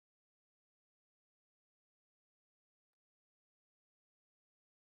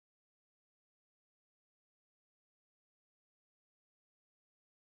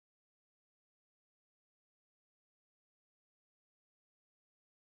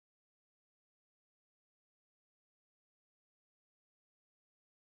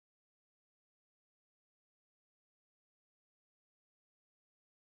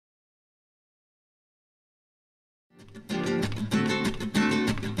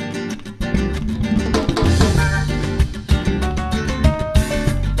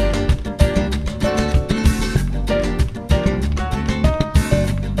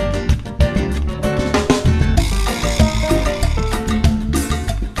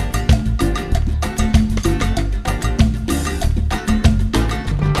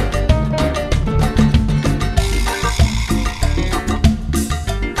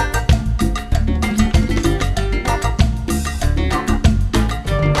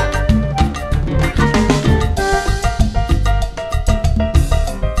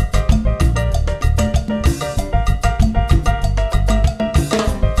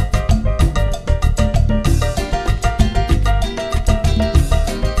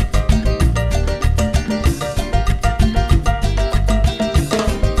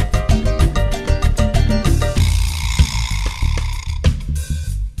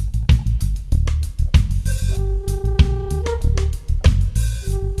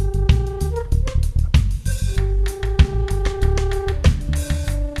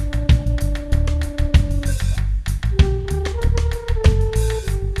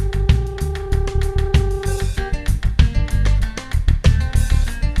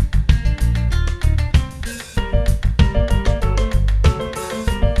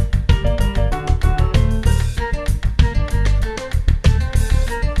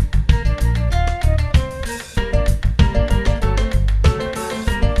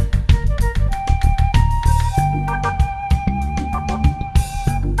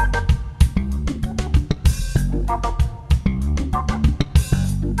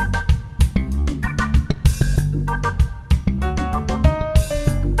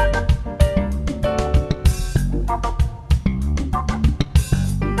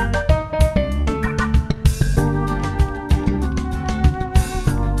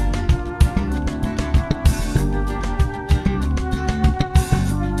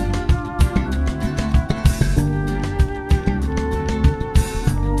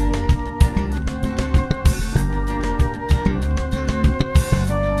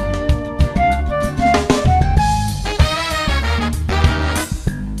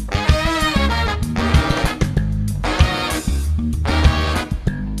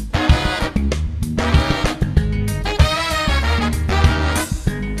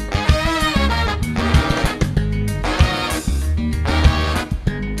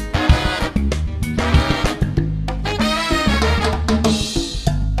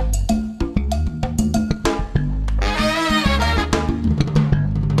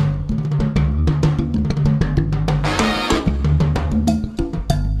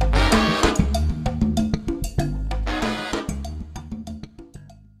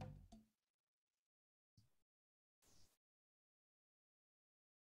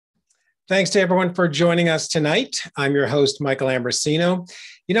Thanks to everyone for joining us tonight. I'm your host, Michael Ambrosino.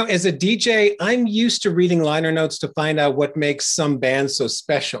 You know, as a DJ, I'm used to reading liner notes to find out what makes some bands so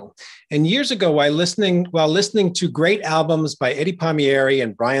special. And years ago, while listening to great albums by Eddie Palmieri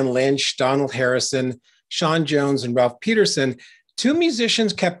and Brian Lynch, Donald Harrison, Sean Jones, and Ralph Peterson, two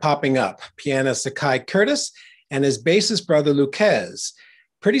musicians kept popping up, pianist Zaccai Curtis and his bassist brother, Luquez.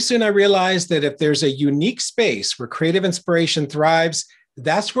 Pretty soon I realized that if there's a unique space where creative inspiration thrives,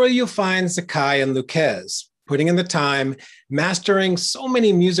 that's where you'll find Zaccai and Luquez, putting in the time, mastering so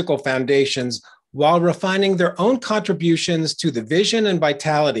many musical foundations while refining their own contributions to the vision and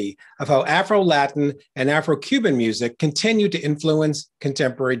vitality of how Afro-Latin and Afro-Cuban music continue to influence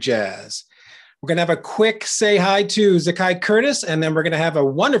contemporary jazz. We're going to have a quick say hi to Zaccai Curtis, and then we're going to have a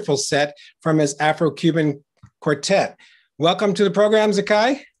wonderful set from his Afro-Cuban quartet. Welcome to the program,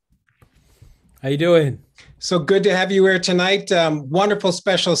 Zaccai. How you doing? So good to have you here tonight. Wonderful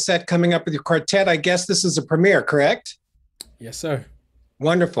special set coming up with your quartet. I guess this is a premiere, correct? Yes, sir.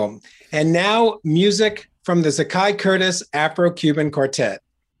 Wonderful. And now music from the Zaccai Curtis Afro-Cuban Quartet.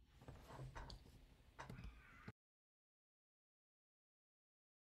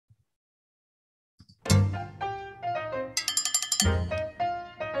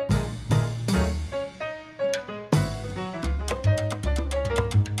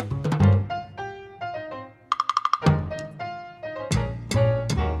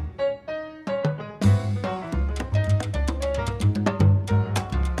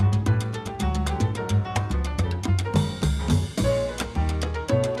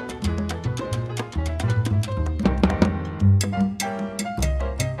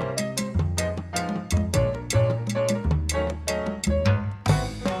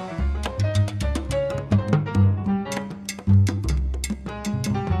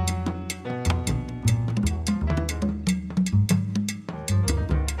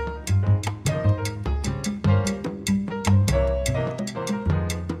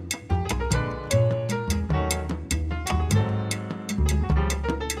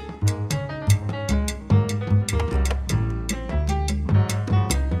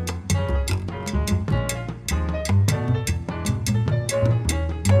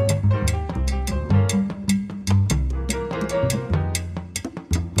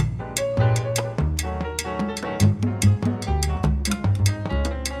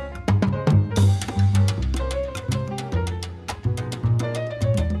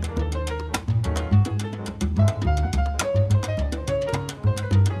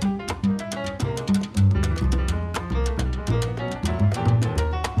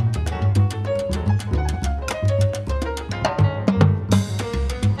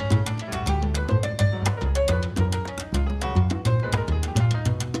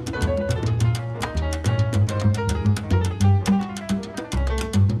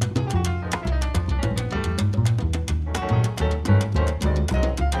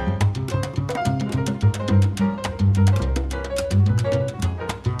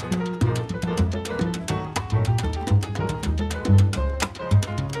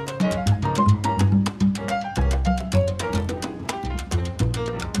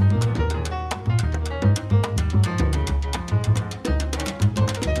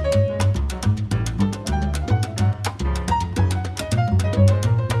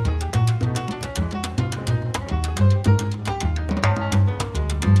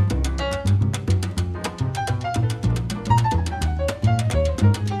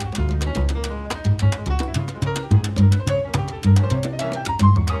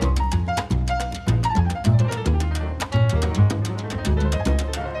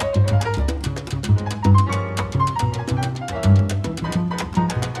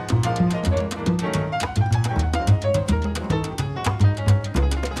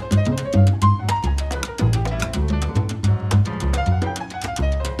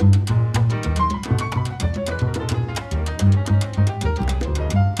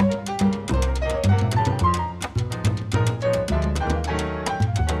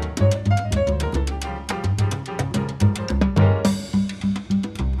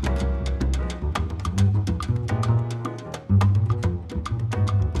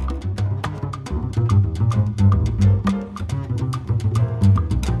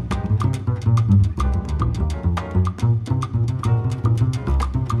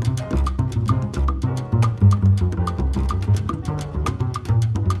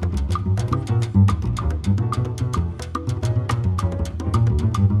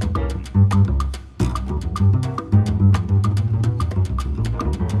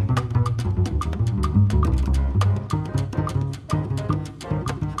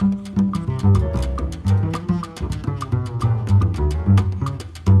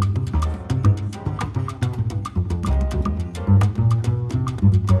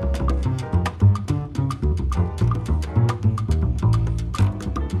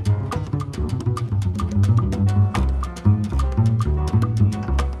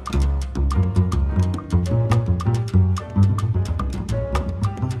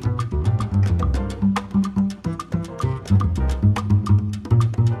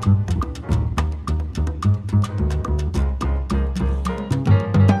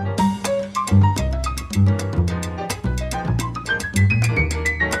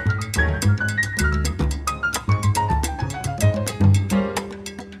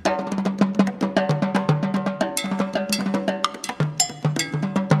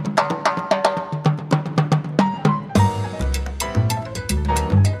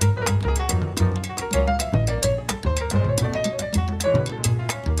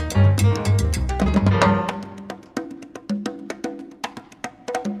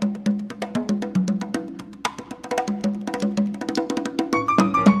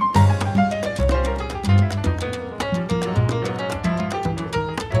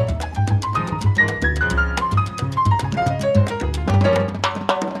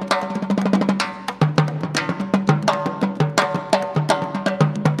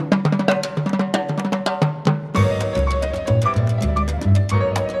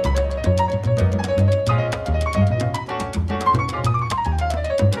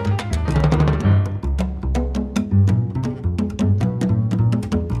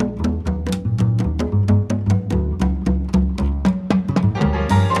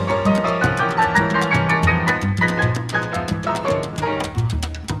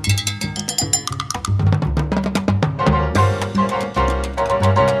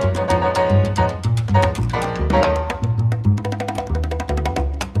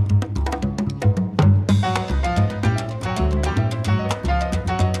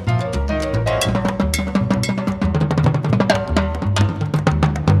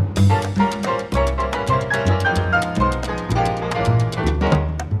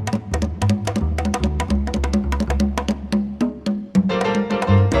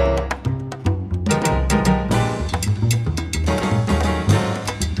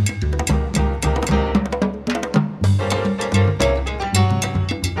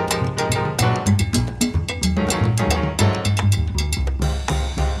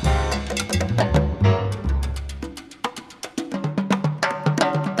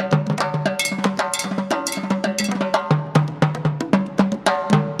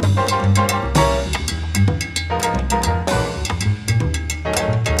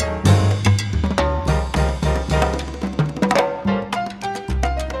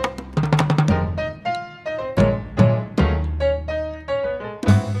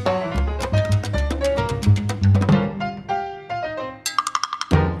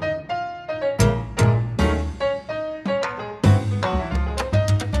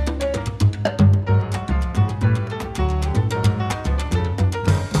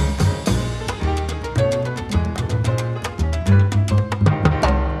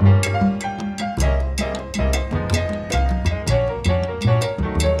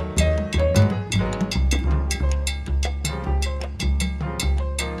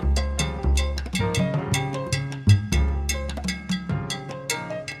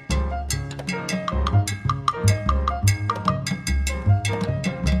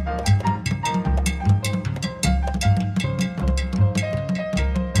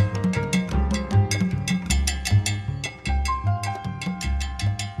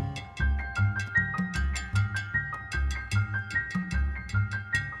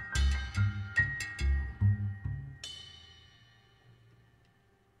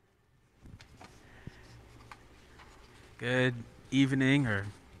 Good evening or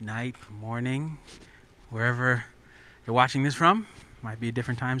night, morning, wherever you're watching this from. Might be a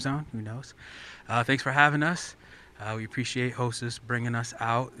different time zone, who knows. Thanks for having us. We appreciate Hostos bringing us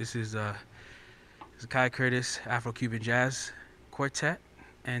out. This is Zaccai Curtis Afro-Cuban Jazz Quartet,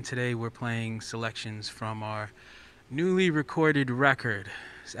 and today we're playing selections from our newly recorded record.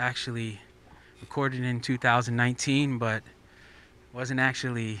 It's actually recorded in 2019, but wasn't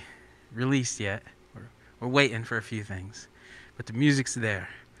actually released yet. We're waiting for a few things, but the music's there,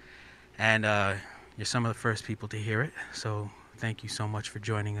 and you're some of the first people to hear it, so thank you so much for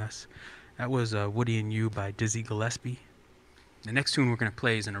joining us. That was Woody and You by Dizzy Gillespier. The next tune we're going to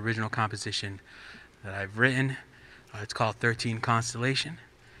play is an original composition that I've written. It's called 13 Constellation,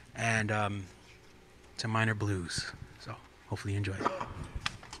 and it's a minor blues, so hopefully you enjoy it.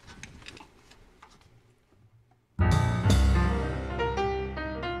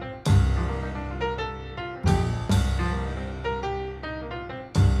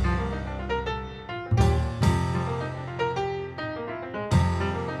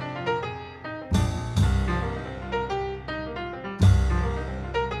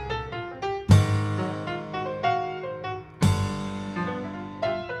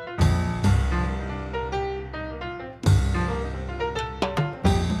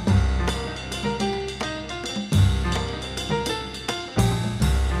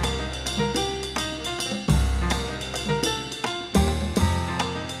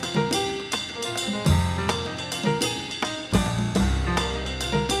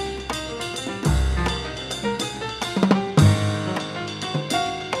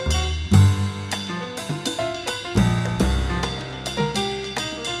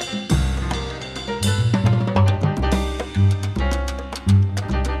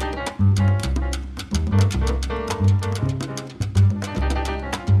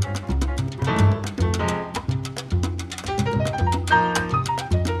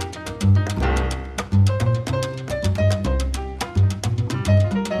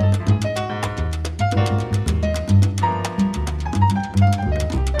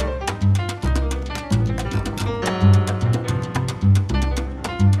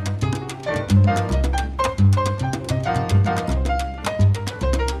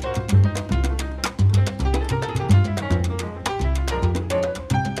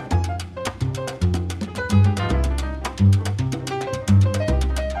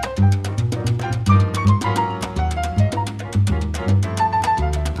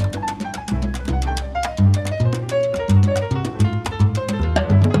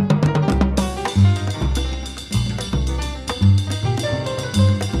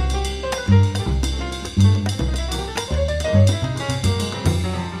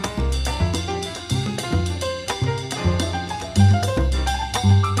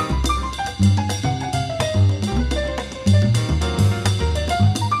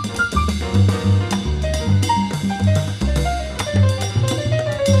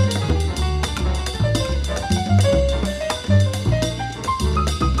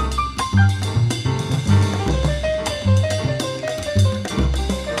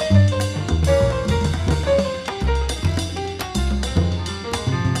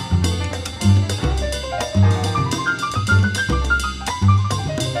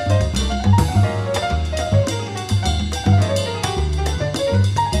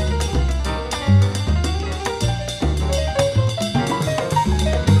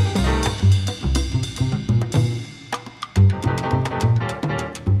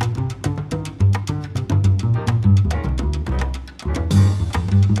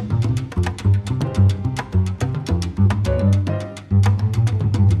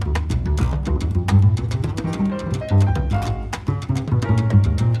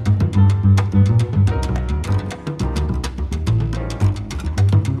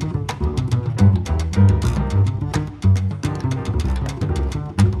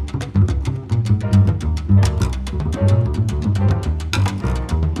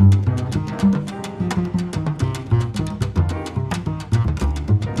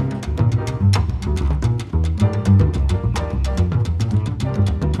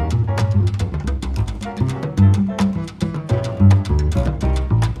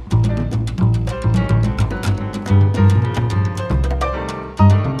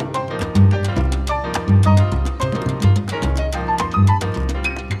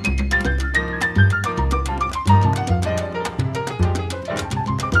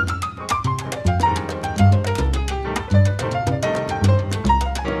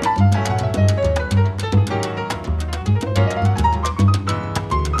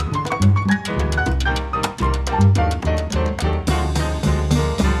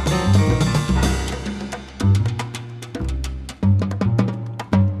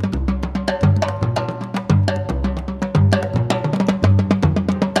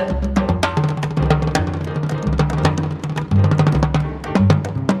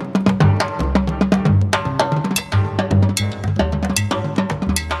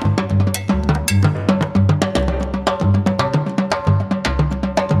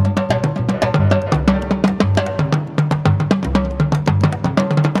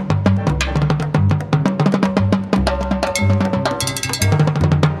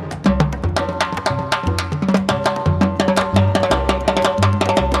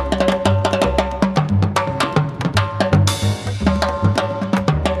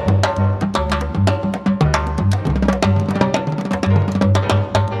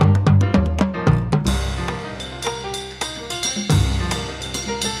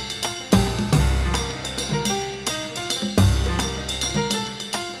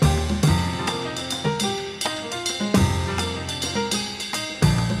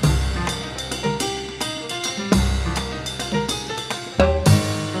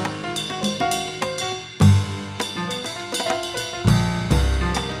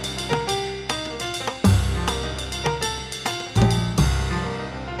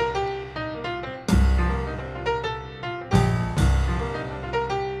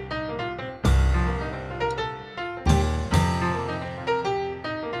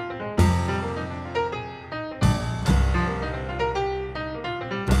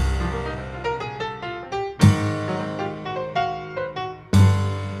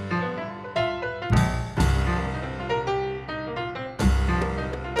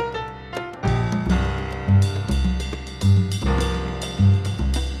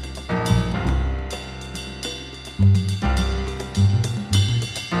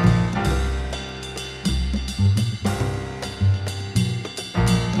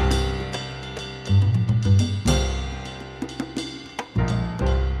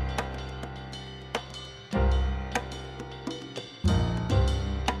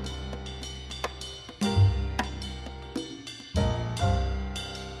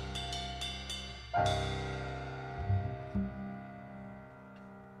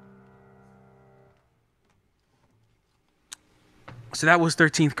 So that was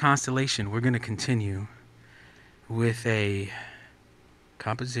 13th Constellation. We're going to continue with a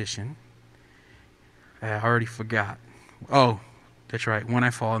composition I already forgot. Oh, that's right. When I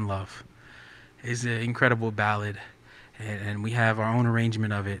Fall in Love is an incredible ballad, and we have our own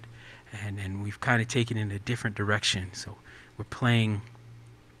arrangement of it, and we've kind of taken it in a different direction. So we're playing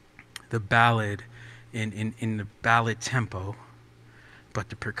the ballad in the ballad tempo, but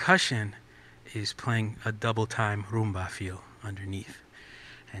the percussion is playing a double time rumba feel underneath.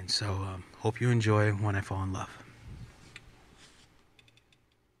 And so hope you enjoy When I Fall in Love.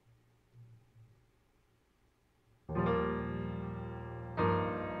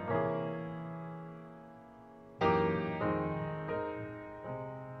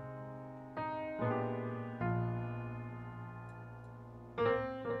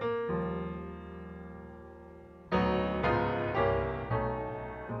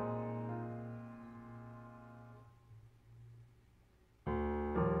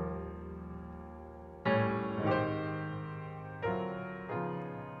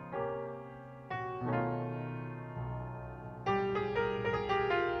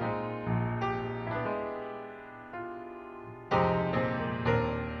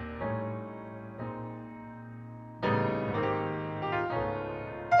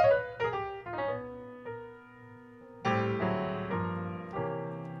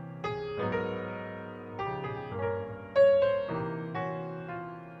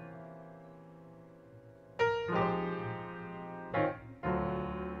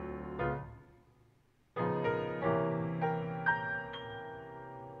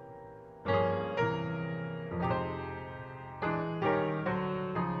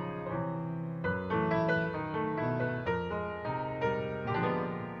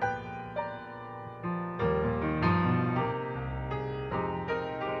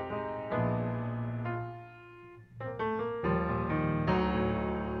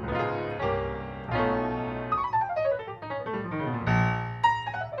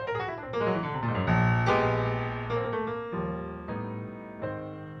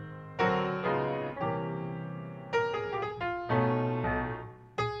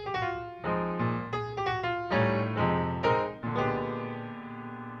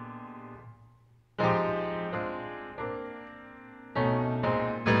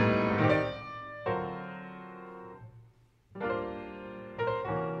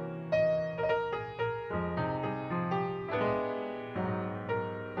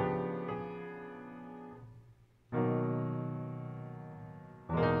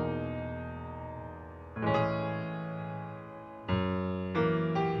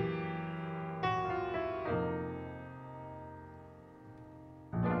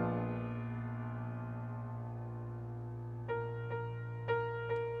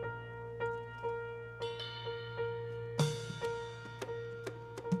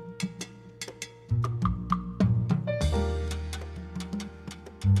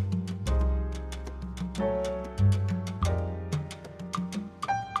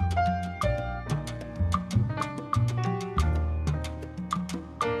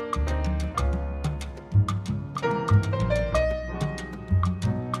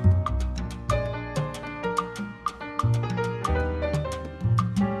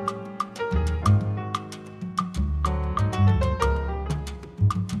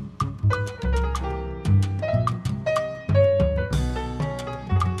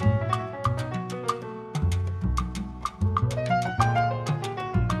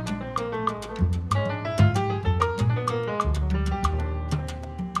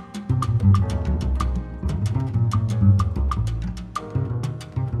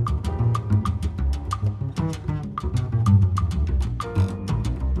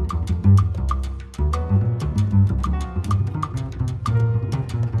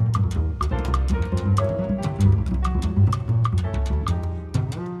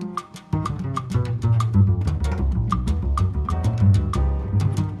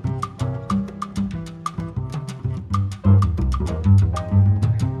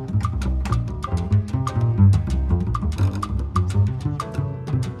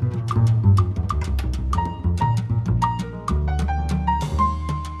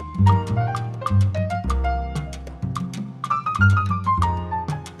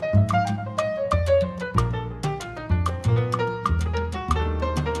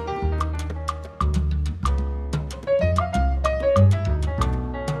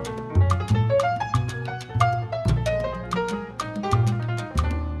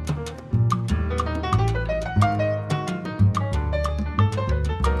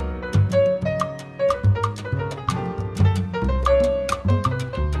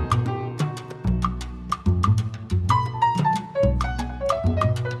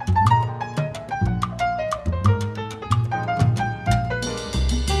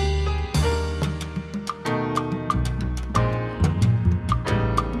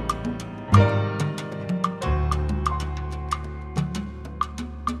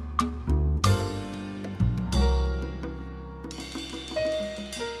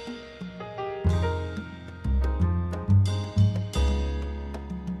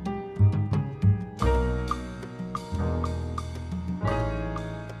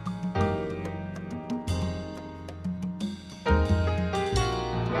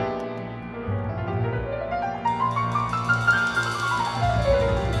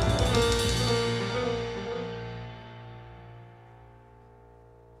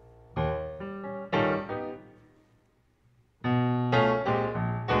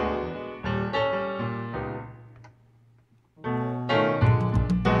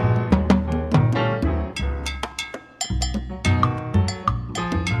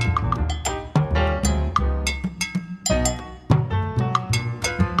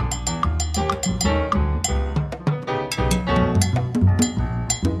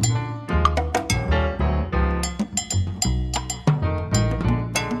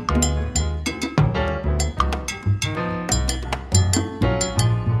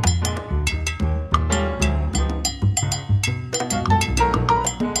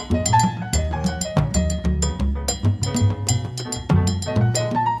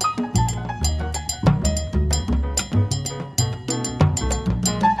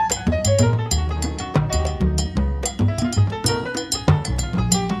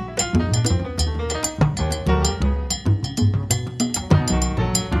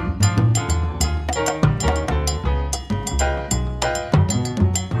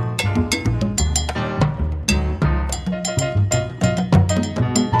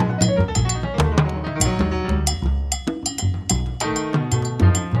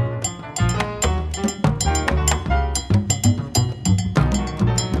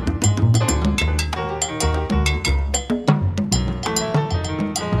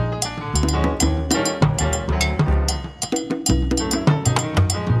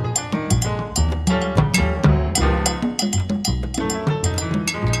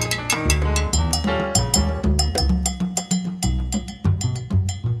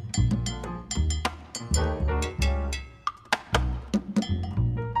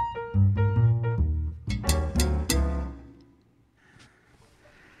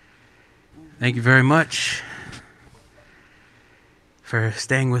 Thank you very much for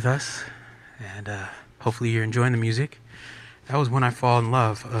staying with us, and hopefully you're enjoying the music. That was When I Fall in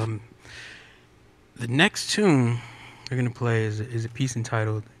Love. The next tune we're going to play is a piece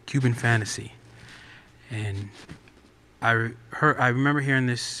entitled Cuban Fantasy. And I remember hearing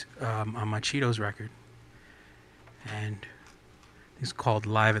this on Machito's record, and it's called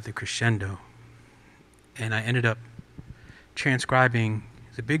Live at the Crescendo. And I ended up transcribing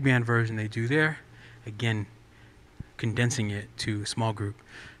the big band version they do there, again, condensing it to a small group.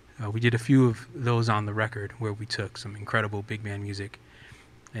 We did a few of those on the record where we took some incredible big band music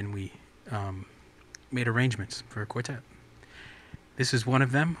and we made arrangements for a quartet. This is one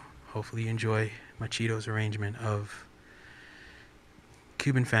of them. Hopefully you enjoy Machito's arrangement of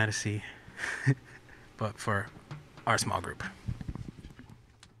Cuban Fantasy, but for our small group.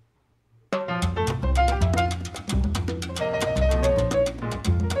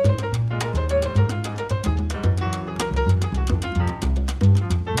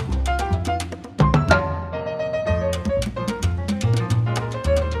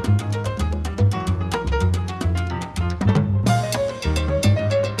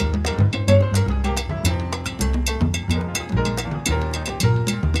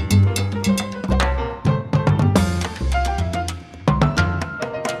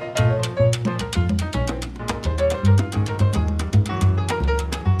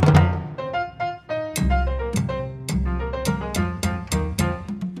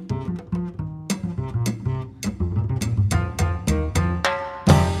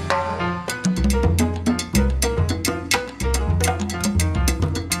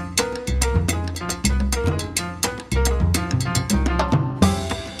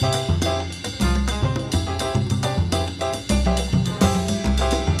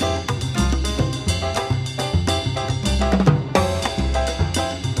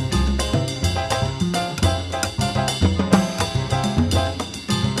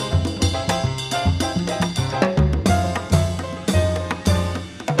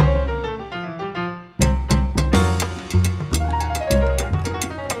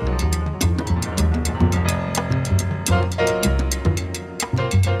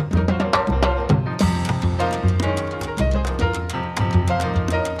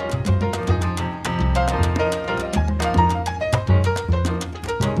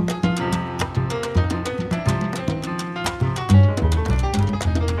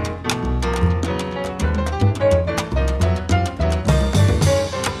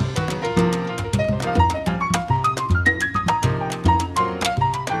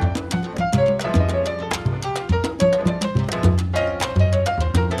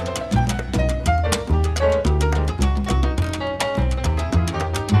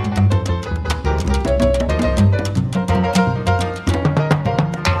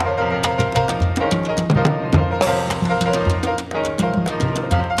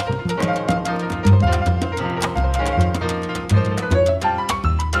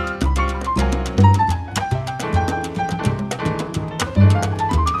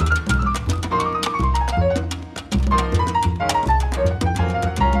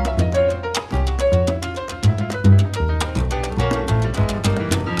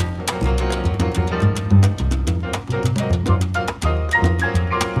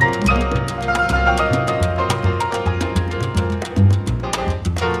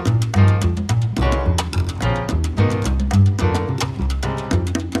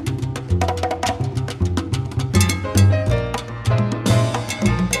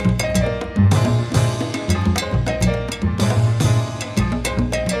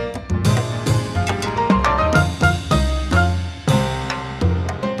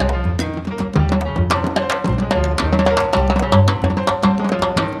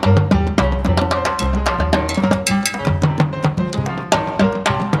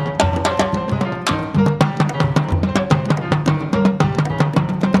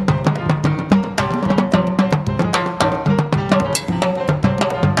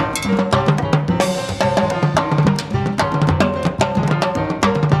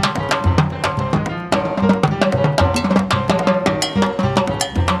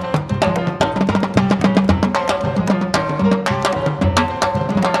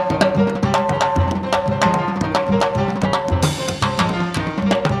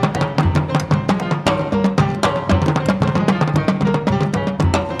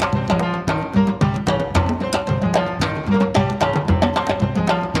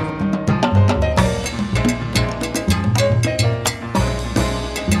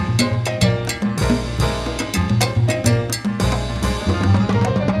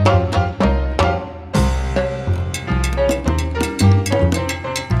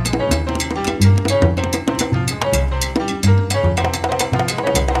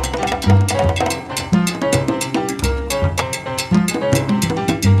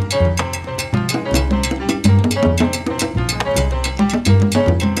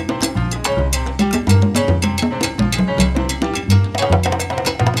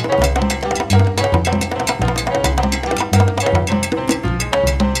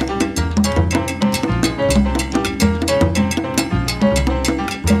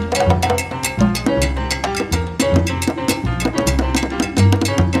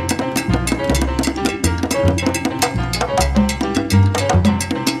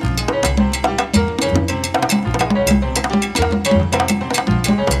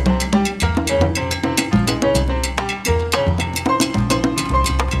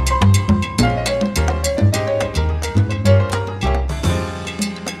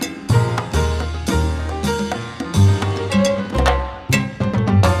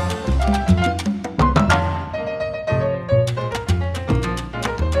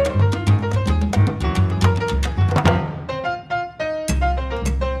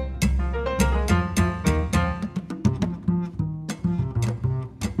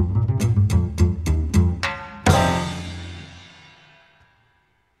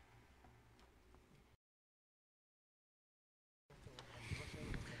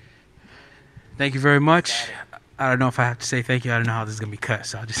 Thank you very much. I don't know if I have to say thank you. I don't know how this is going to be cut,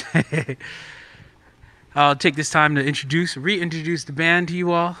 so I'll just I'll take this time to reintroduce the band to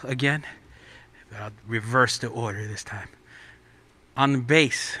you all again. I'll reverse the order this time. On the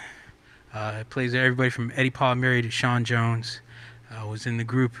bass, it plays everybody from Eddie Palmieri to Sean Jones. Was in the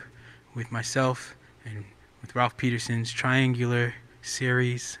group with myself and with Ralph Peterson's Triangular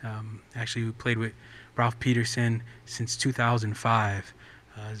series. Actually, we played with Ralph Peterson since 2005.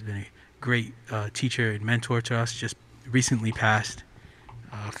 He's been a great teacher and mentor to us. Just recently passed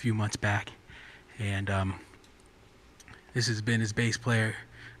a few months back. And this has been his bass player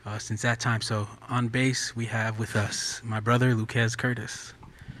since that time. So on bass, we have with us my brother, Zaccai Curtis.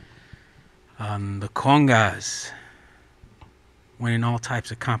 On the congas, winning all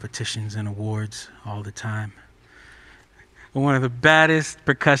types of competitions and awards all the time. One of the baddest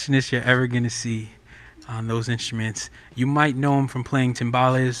percussionists you're ever going to see on those instruments. You might know him from playing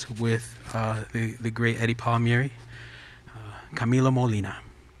timbales with the great Eddie Palmieri, Camilo Molina.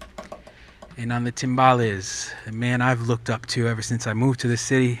 And on the timbales, a man I've looked up to ever since I moved to the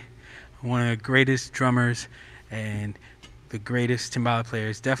city, one of the greatest drummers and the greatest timbale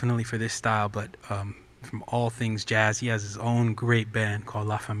players, definitely for this style, but from all things jazz. He has his own great band called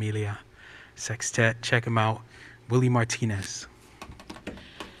La Familia Sextet. Check him out, Willie Martinez.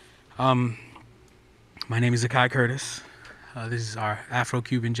 My name is Zaccai Curtis. This is our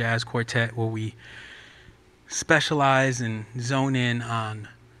Afro-Cuban jazz quartet where we specialize and zone in on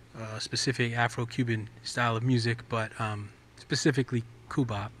a specific Afro-Cuban style of music, but specifically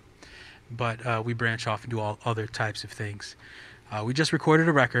CUBOP. But we branch off and do all other types of things. We just recorded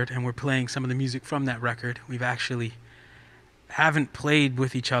a record, and we're playing some of the music from that record. We've actually haven't played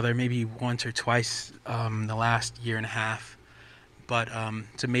with each other maybe once or twice the last year and a half. But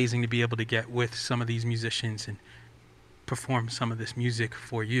it's amazing to be able to get with some of these musicians and perform some of this music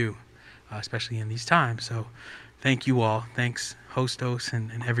for you, especially in these times. So thank you all. Thanks, Hostos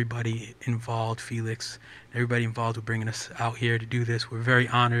and everybody involved, Felix, everybody involved with bringing us out here to do this. We're very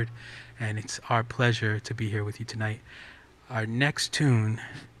honored, and it's our pleasure to be here with you tonight. Our next tune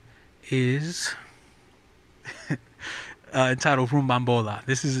is entitled Rumbambola.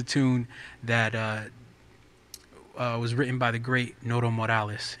 This is a tune that was written by the great Noro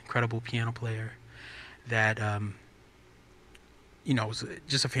Morales, incredible piano player that was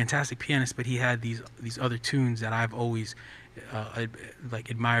just a fantastic pianist, but he had these other tunes that I've always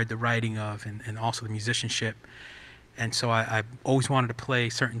admired the writing of and also the musicianship. And so I always wanted to play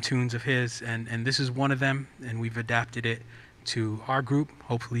certain tunes of his, and this is one of them, and we've adapted it to our group.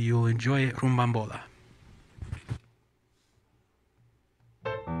 Hopefully you'll enjoy it. Rumbambola.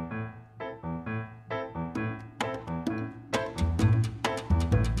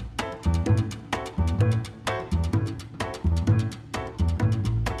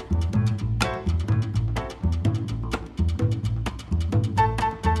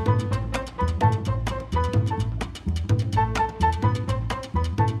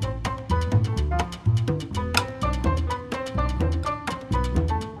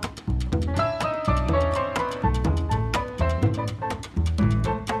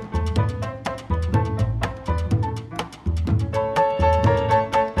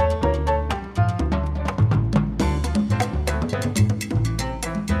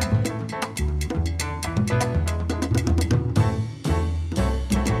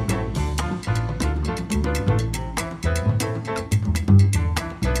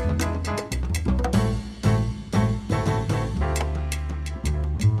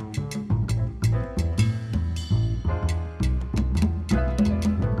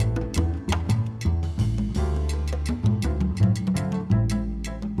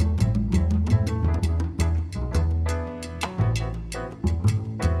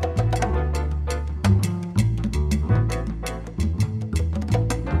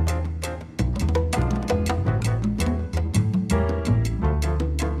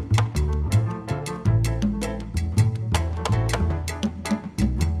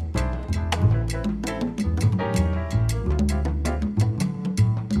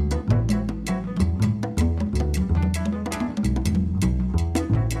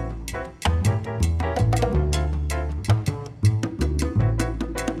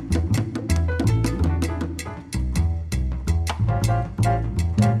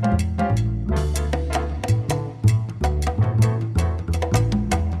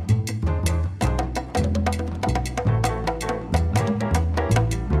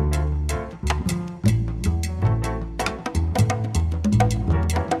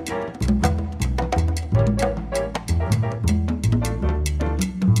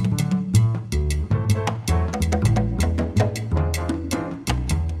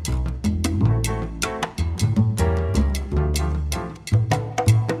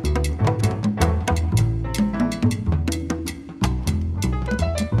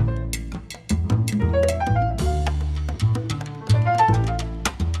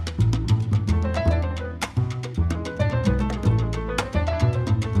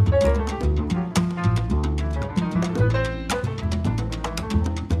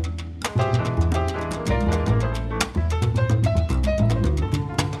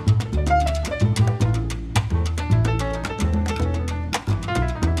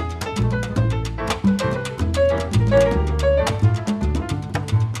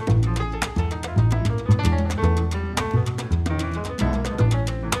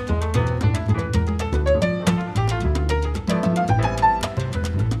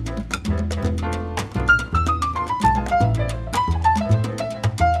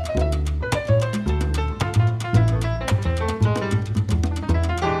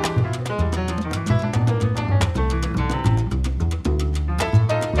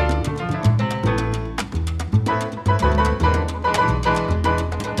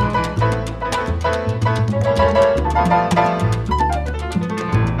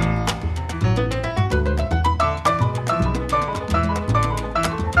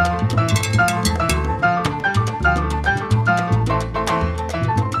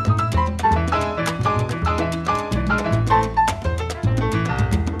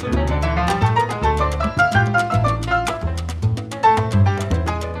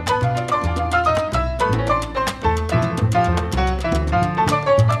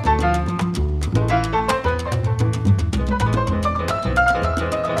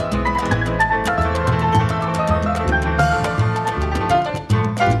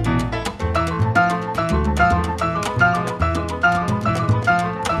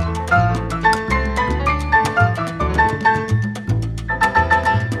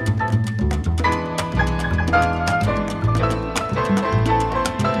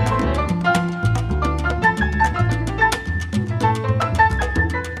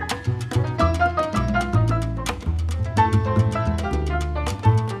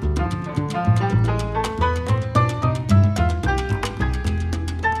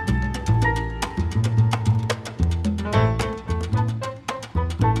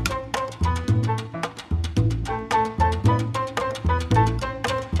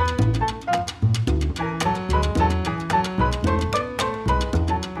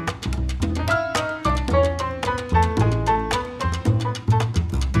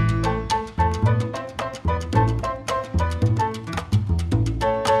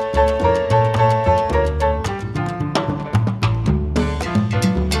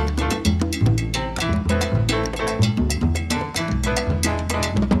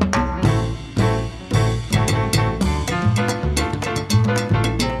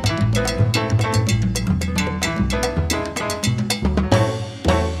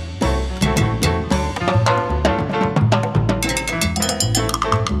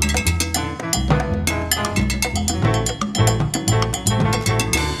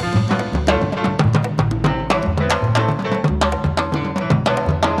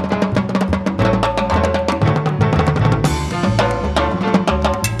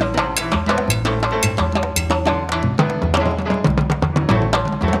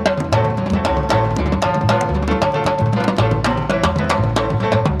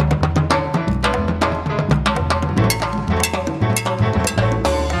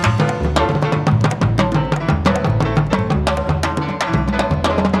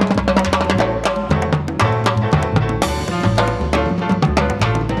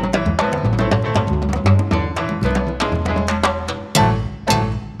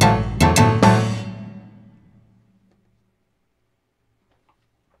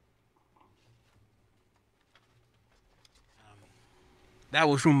 That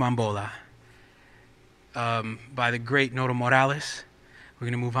was Rumbambola by the great Noto Morales. We're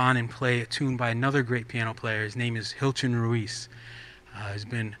going to move on and play a tune by another great piano player. His name is Hilton Ruiz. He's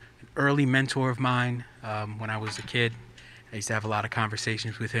been an early mentor of mine when I was a kid. I used to have a lot of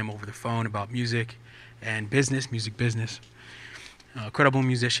conversations with him over the phone about music and business, music business. Incredible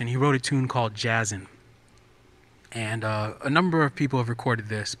musician. He wrote a tune called Jazzin'. And a number of people have recorded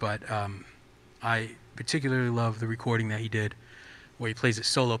this, but I particularly love the recording that he did where he plays it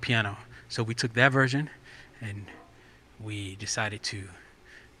solo piano. So we took that version and we decided to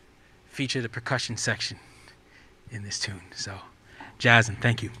feature the percussion section in this tune. So, Jazzin',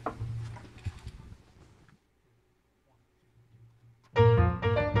 thank you.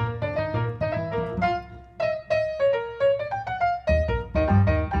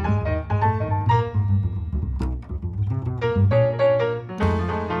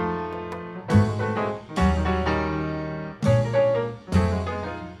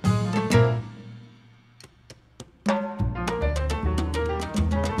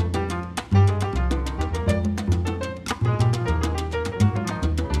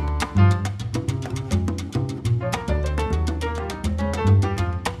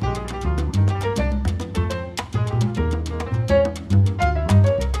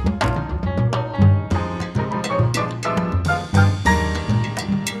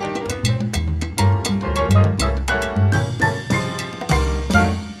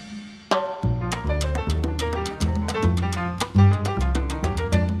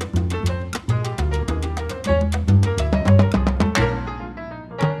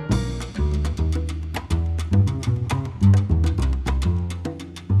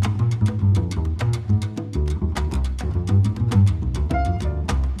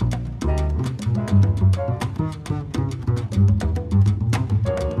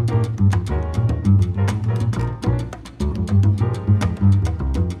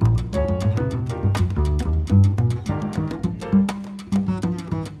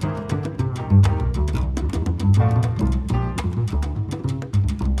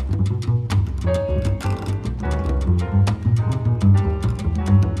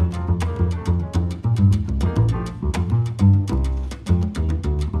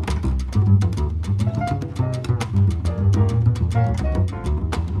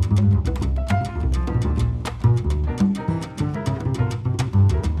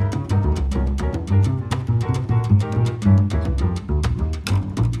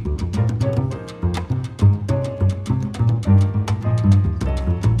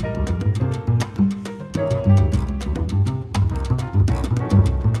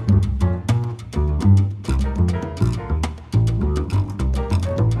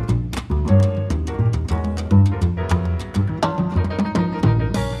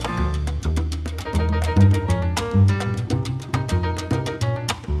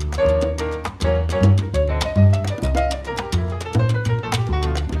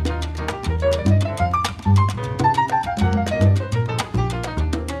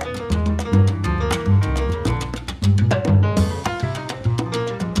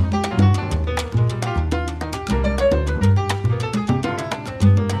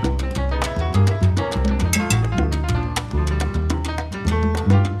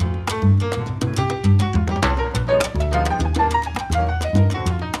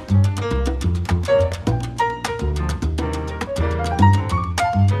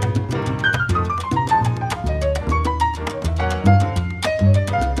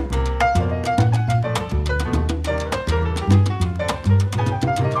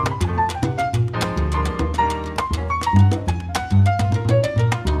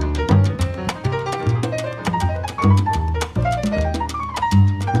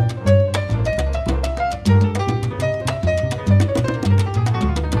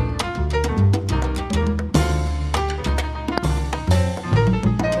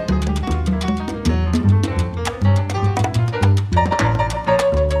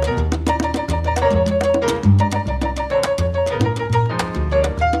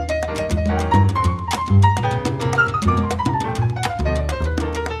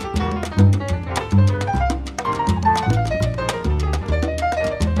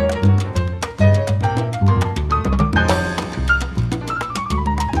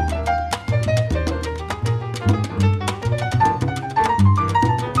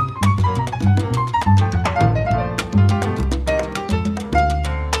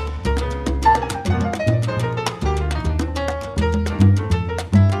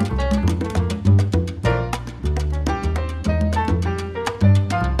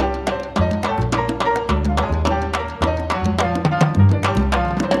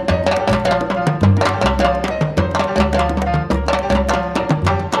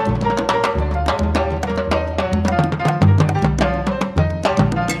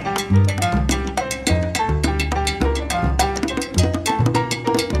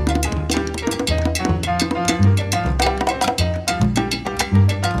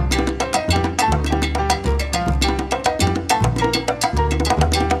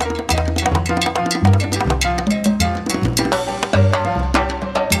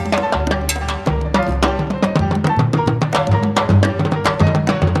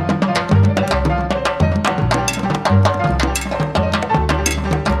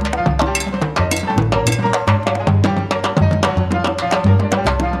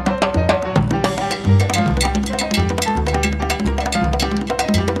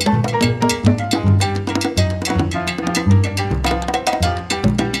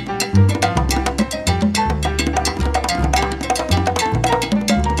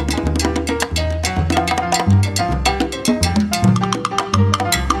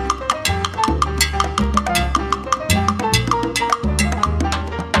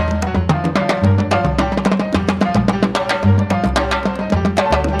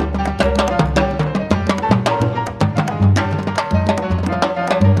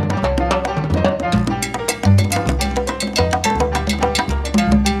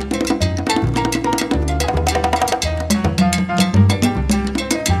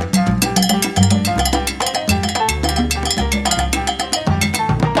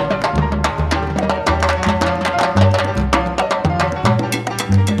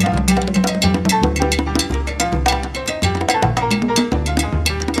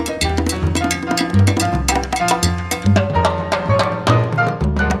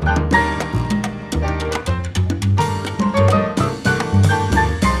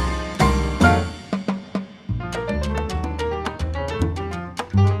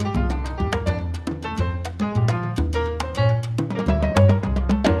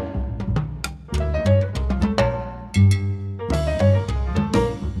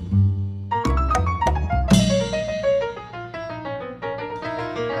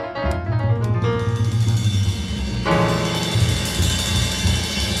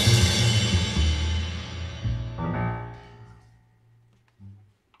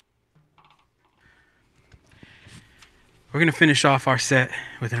 We're going to finish off our set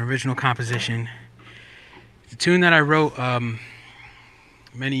with an original composition. It's a tune that I wrote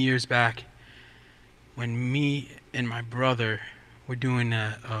many years back when me and my brother were doing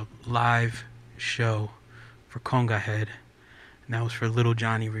a live show for Conga Head, and that was for Little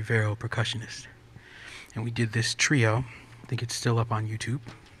Johnny Rivero, percussionist. And we did this trio. I think it's still up on YouTube.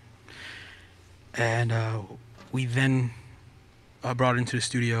 And we then brought it into the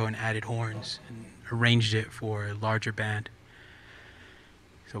studio and added horns and arranged it for a larger band.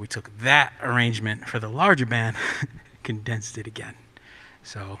 So we took that arrangement for the larger band, condensed it again.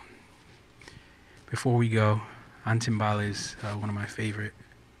 So before we go, Antimbal is one of my favorite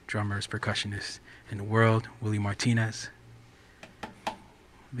drummers, percussionists in the world, Willie Martinez.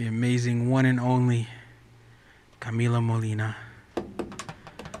 The amazing one and only Camila Molina.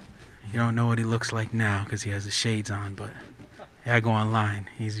 You don't know what he looks like now because he has the shades on, but yeah, go online.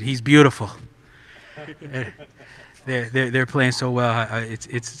 He's beautiful. They're playing so well.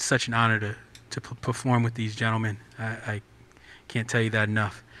 It's such an honor to perform with these gentlemen. I can't tell you that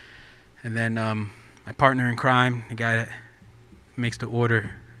enough. And then my partner in crime, the guy that makes the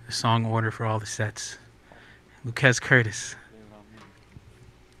song order for all the sets, Zaccai Curtis.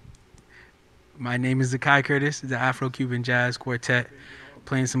 My name is Zaccai Curtis, the Afro-Cuban Jazz Quartet,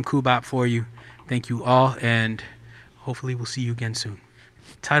 playing some CUBOP for you. Thank you all, and hopefully we'll see you again soon.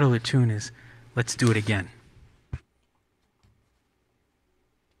 The title of the tune is Let's Do It Again.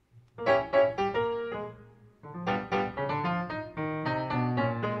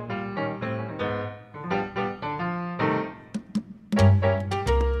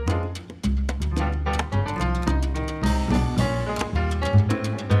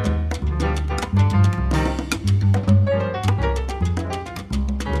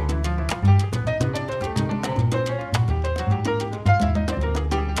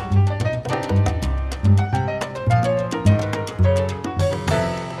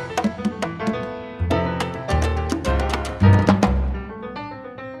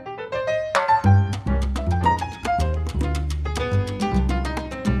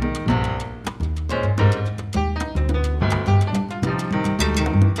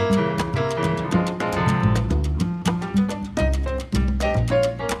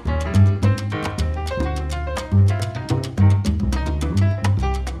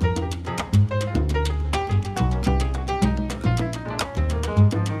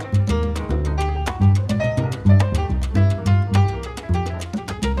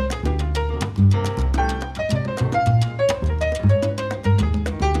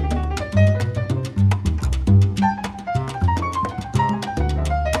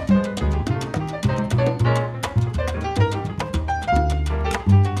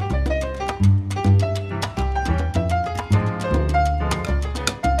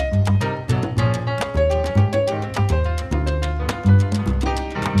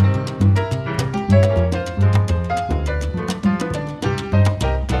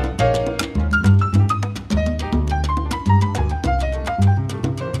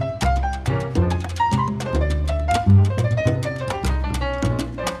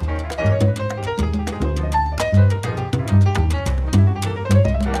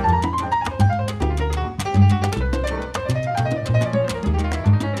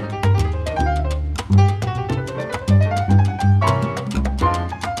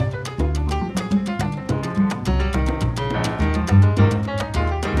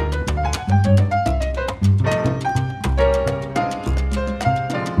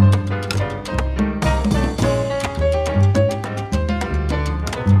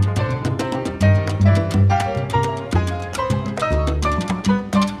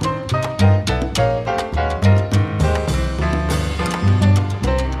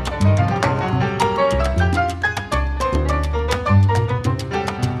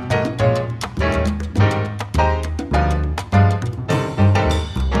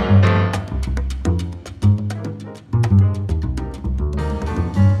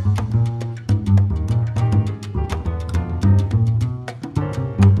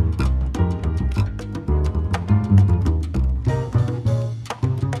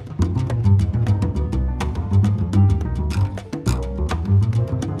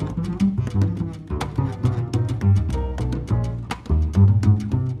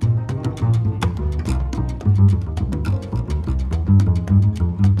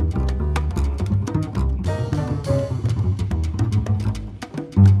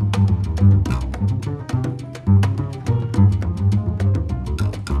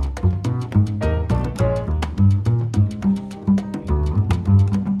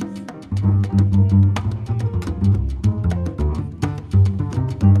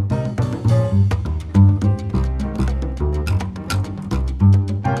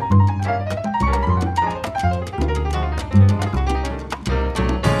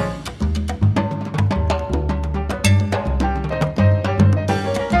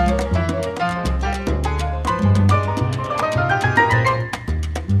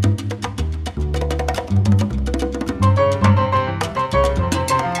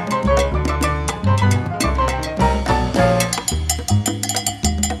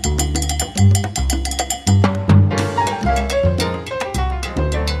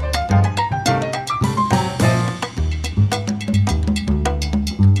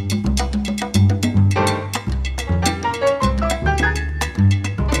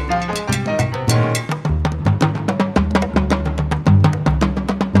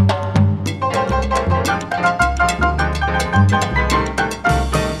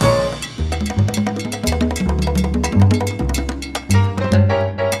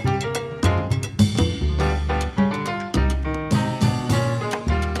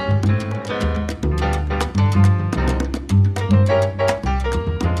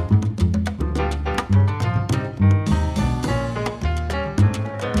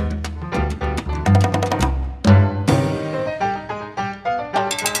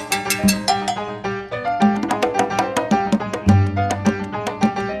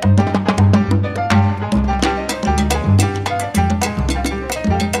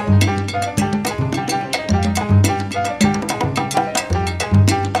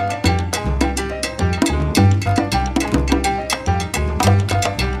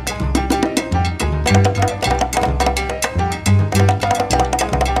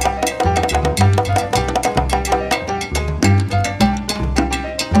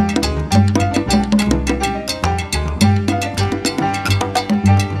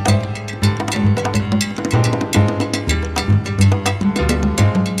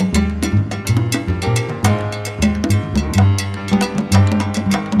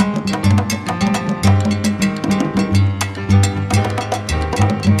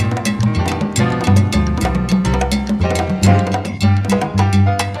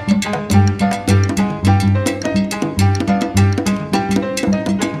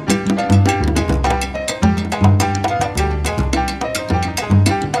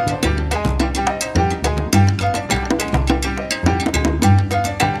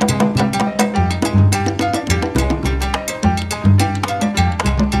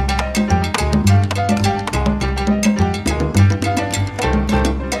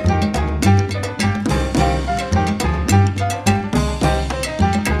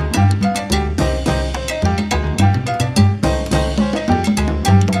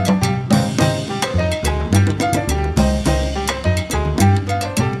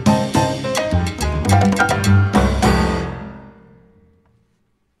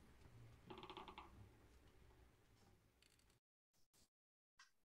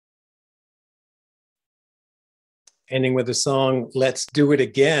 ending with the song Let's Do It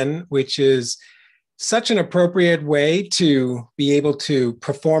Again, which is such an appropriate way to be able to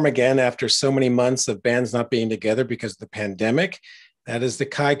perform again after so many months of bands not being together because of the pandemic. That is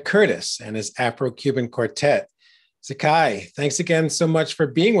Zaccai Curtis and his Afro-Cuban Quartet. Zaccai, thanks again so much for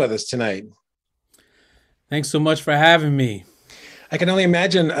being with us tonight. Thanks so much for having me. I can only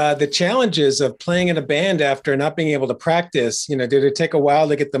imagine the challenges of playing in a band after not being able to practice. You know, did it take a while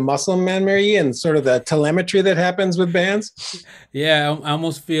to get the muscle memory and sort of the telemetry that happens with bands? Yeah, I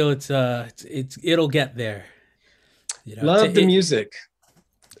almost feel it'll get there. Love the music.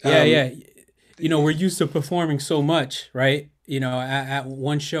 Yeah. We're used to performing so much, right? At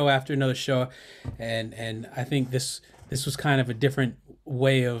one show after another show, and I think this was kind of a different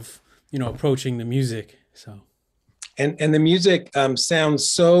way of approaching the music. So. And the music sounds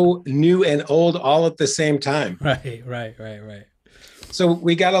so new and old all at the same time. Right. So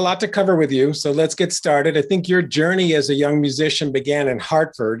we got a lot to cover with you. So let's get started. I think your journey as a young musician began in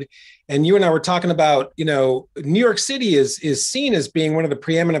Hartford. And you and I were talking about, New York City is seen as being one of the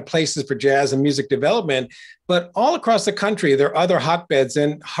preeminent places for jazz and music development. But all across the country, there are other hotbeds.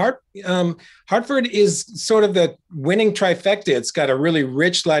 And Hartford is sort of the winning trifecta. It's got a really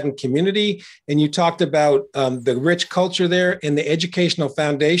rich Latin community. And you talked about the rich culture there and the educational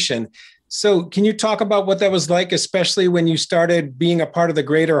foundation. So can you talk about what that was like, especially when you started being a part of the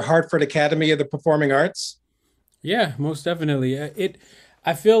greater Hartford Academy of the Performing Arts? Yeah, most definitely.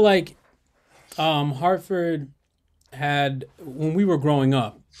 I feel like Hartford had, when we were growing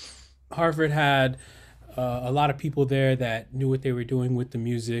up, Hartford had a lot of people there that knew what they were doing with the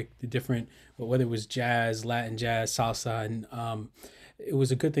music, the different, whether it was jazz, Latin jazz, salsa, and it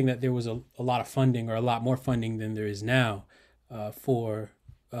was a good thing that there was a lot of funding, or a lot more funding than there is now, for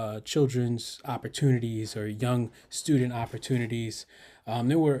children's opportunities or young student opportunities.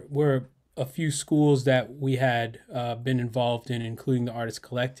 There were a few schools that we had been involved in, including the Artist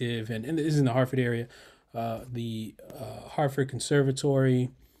Collective, and this is in the Hartford area, the Hartford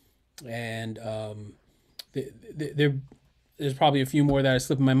Conservatory, and there's probably a few more that are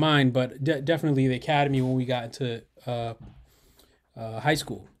slipping my mind, but definitely the Academy when we got into high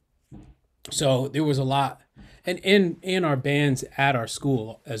school. So there was a lot, and in our bands at our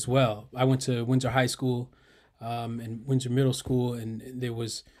school as well. I went to Windsor High School and Windsor Middle School, and there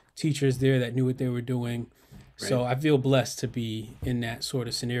was teachers there that knew what they were doing. Right. So I feel blessed to be in that sort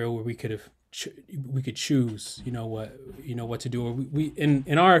of scenario where we could choose, what to do. Or we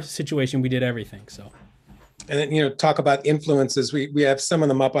in our situation, we did everything. So. And then, talk about influences. We have some of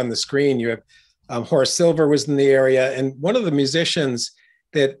them up on the screen. You have Horace Silver was in the area, and one of the musicians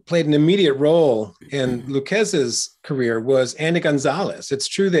that played an immediate role in Luquez's career was Andy Gonzalez. It's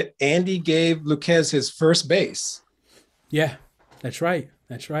true that Andy gave Luquez his first bass. Yeah, that's right.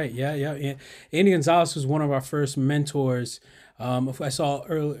 Yeah. Andy Gonzalez was one of our first mentors. I saw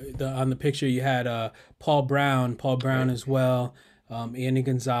earlier on the picture you had Paul Brown right. As well, Andy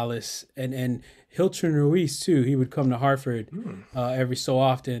Gonzalez, and Hilton Ruiz too. He would come to Hartford every so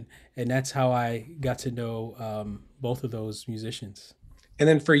often, and that's how I got to know both of those musicians. And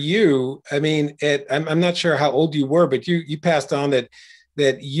then for you, I mean, I'm not sure how old you were, but you passed on that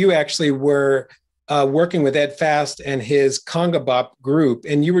you actually were working with Ed Fast and his CUBOP group,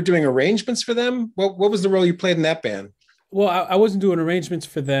 and you were doing arrangements for them. What was the role you played in that band? Well, I wasn't doing arrangements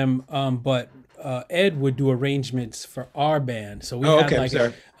for them, but Ed would do arrangements for our band. So we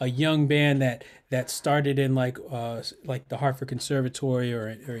had a young band that started in like the Hartford Conservatory or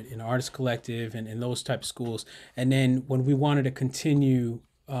an Artist Collective and those type of schools. And then when we wanted to continue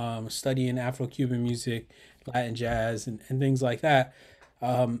studying Afro-Cuban music, Latin jazz, and things like that,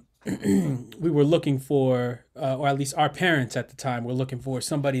 we were looking for, or at least our parents at the time were looking for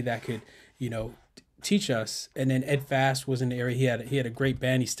somebody that could, teach us. And then Ed Fast was in the area. He had a great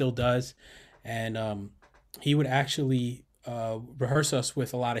band. He still does. And he would actually rehearse us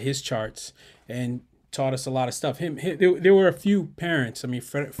with a lot of his charts and taught us a lot of stuff. There were a few parents. I mean,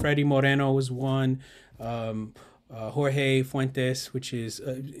 Freddie Moreno was one. Jorge Fuentes, which is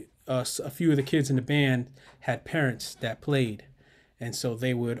a few of the kids in the band had parents that played, and so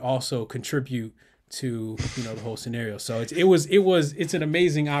they would also contribute to the whole scenario. So it's an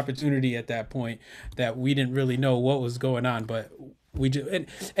amazing opportunity at that point that we didn't really know what was going on, but we just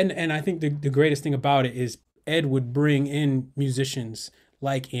and I think the greatest thing about it is Ed would bring in musicians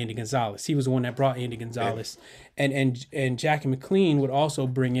like Andy Gonzalez. He was the one that brought Andy Gonzalez, and Jackie McLean would also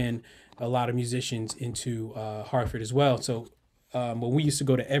bring in a lot of musicians into Hartford as well. So when we used to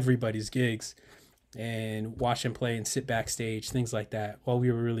go to everybody's gigs and watch them play and sit backstage, things like that, while we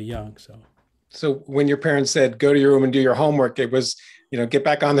were really young. So So when your parents said, go to your room and do your homework, it was, get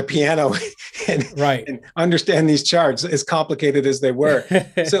back on the piano and, Right. and understand these charts, as complicated as they were.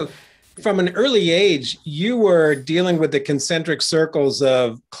 So from an early age, you were dealing with the concentric circles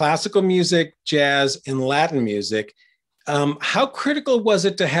of classical music, jazz, and Latin music. How critical was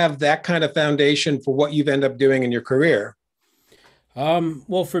it to have that kind of foundation for what you've ended up doing in your career?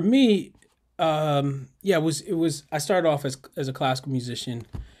 Well, for me, yeah, I started off as a classical musician,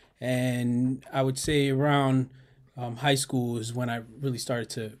 and I would say around high school is when I really started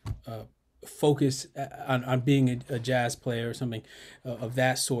to focus on being a jazz player or something of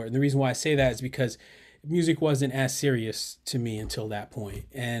that sort. And the reason why I say that is because music wasn't as serious to me until that point.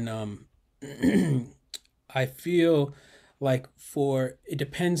 And I feel like for it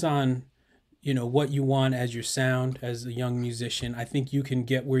depends on what you want as your sound as a young musician. I think you can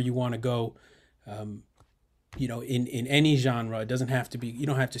get where you want to go in any genre. It doesn't have to be, you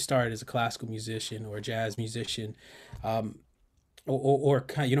don't have to start as a classical musician or a jazz musician, or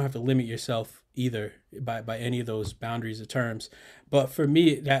kind of, you don't have to limit yourself either by any of those boundaries or terms. But for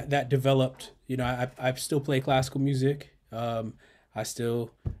me, that developed, I still play classical music. I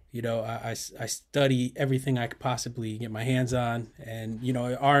still, I study everything I could possibly get my hands on. And,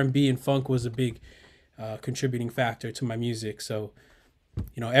 R&B and funk was a big contributing factor to my music. So,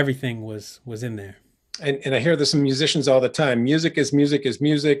 everything was in there. And I hear this from musicians all the time. Music is music is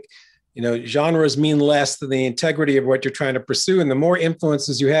music. Genres mean less than the integrity of what you're trying to pursue. And the more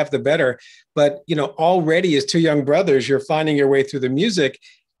influences you have, the better. But, already as two young brothers, you're finding your way through the music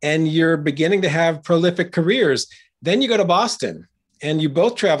and you're beginning to have prolific careers. Then you go to Boston and you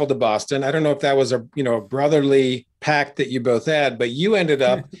both traveled to Boston. I don't know if that was a brotherly pact that you both had, but you ended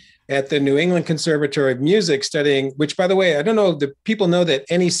up at the New England Conservatory of Music studying, which, by the way, I don't know, the people know that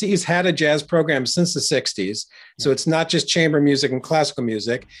NEC's had a jazz program since the 60s. So it's not just chamber music and classical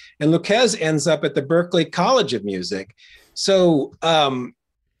music. And Luquez ends up at the Berklee College of Music. So, when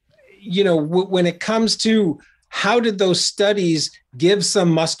it comes to how did those studies give some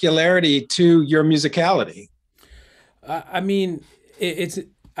muscularity to your musicality? I mean,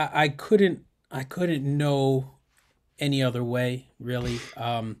 I couldn't know any other way, really.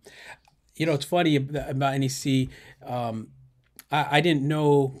 It's funny about NEC. I didn't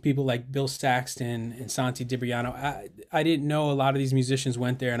know people like Bill Saxton and Santi Dibriano. I didn't know a lot of these musicians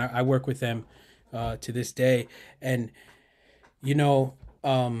went there, and I work with them to this day. And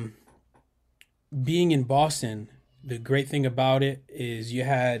being in Boston, the great thing about it is you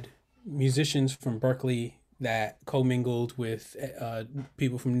had musicians from Berklee that commingled with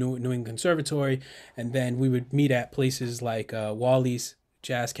people from New England Conservatory, and then we would meet at places like Wally's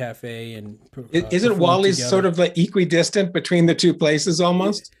Jazz Cafe and isn't Wally's together. Sort of like equidistant between the two places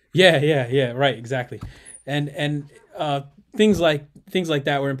almost? Yeah, right, exactly, and things like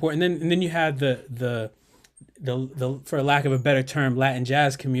that were important. And then you had the for lack of a better term, Latin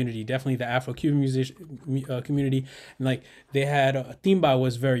jazz community, definitely the Afro-Cuban musician community, and like they had timba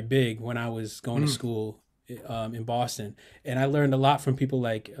was very big when I was going to school in Boston, and I learned a lot from people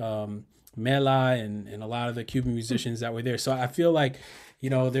like Mela and a lot of the Cuban musicians that were there. So I feel like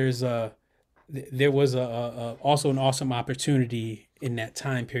there was also an awesome opportunity in that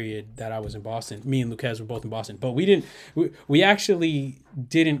time period that I was in Boston. Me and Luquez were both in Boston, but we actually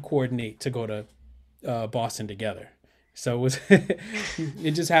didn't coordinate to go to Boston together. So it was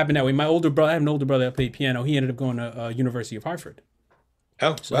it just happened that way. I have an older brother that played piano. He ended up going to University of Hartford.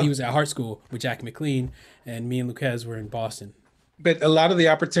 Oh, so he was at Hart School with Jackie McLean, and me and Luquez were in Boston. But a lot of the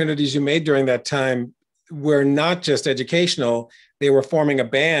opportunities you made during that time were not just educational. They were forming a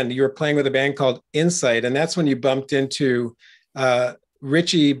band. You were playing with a band called Insight, and that's when you bumped into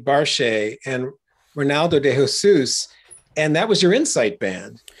Richie Barche and Ronaldo de Jesus, and that was your Insight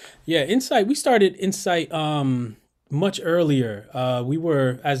band. Yeah, Insight. We started Insight much earlier. We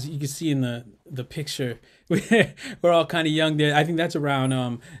were, as you can see in the picture, we're all kind of young there. I think that's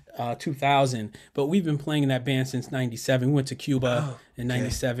around 2000. But we've been playing in that band since '97. We went to Cuba in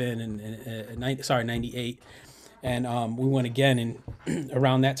 '97 and 98, and we went again in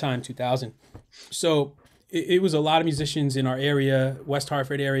around that time, 2000. So it was a lot of musicians in our area, West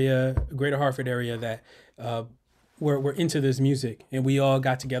Hartford area, Greater Hartford area, that were into this music, and we all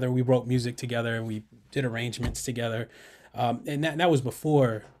got together. We wrote music together, and we did arrangements together. And that was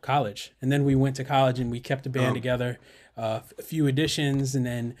before college. And then we went to college and we kept the band together, a few editions. And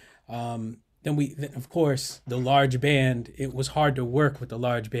then of course, the large band, it was hard to work with the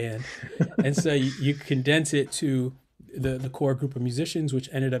large band. And so you condense it to the core group of musicians, which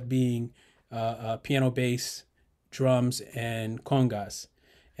ended up being piano, bass, drums, and congas.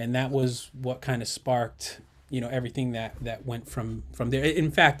 And that was what kind of sparked everything that went from there.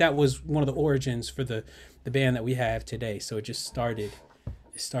 In fact, that was one of the origins for the band that we have today. So it just started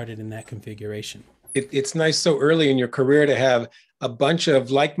in that configuration. It's nice so early in your career to have a bunch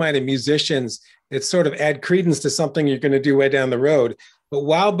of like-minded musicians that sort of add credence to something you're going to do way down the road. But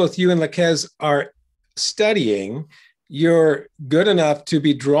while both you and Laquez are studying, you're good enough to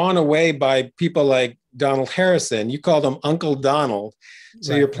be drawn away by people like Donald Harrison. You call him Uncle Donald.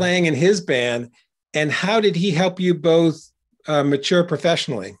 So you're playing in his band. And how did he help you both mature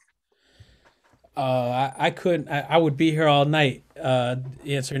professionally? I would be here all night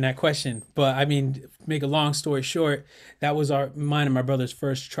answering that question. But I mean, make a long story short, that was mine and my brother's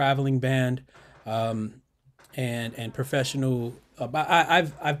first traveling band, and professional.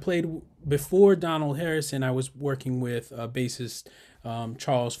 I've played before Donald Harrison. I was working with bassist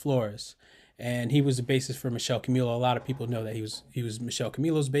Charles Flores, and he was a bassist for Michel Camilo. A lot of people know that he was Michel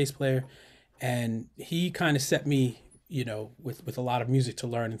Camilo's bass player, and he kind of set me, with a lot of music to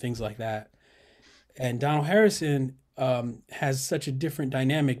learn and things like that. And Donald Harrison has such a different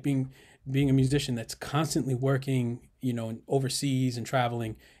dynamic, being a musician that's constantly working, overseas and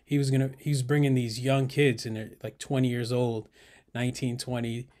traveling. He was bringing these young kids, and they're like 20 years old, 19,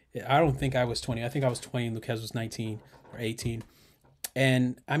 20. I don't think I was 20. I think I was 20 and Luquez was 19 or 18.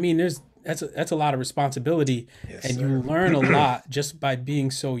 And I mean, that's a lot of responsibility. Yes, and sir. You learn a lot just by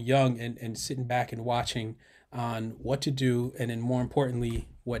being so young and sitting back and watching on what to do, and then more importantly,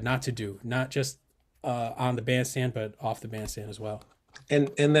 what not to do, not just on the bandstand, but off the bandstand as well. And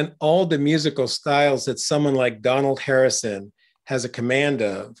then all the musical styles that someone like Donald Harrison has a command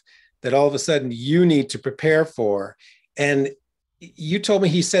of, that all of a sudden you need to prepare for. And you told me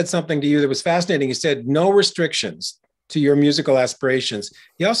he said something to you that was fascinating. He said, no restrictions to your musical aspirations.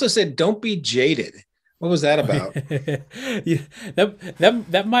 He also said, don't be jaded. What was that about? Yeah,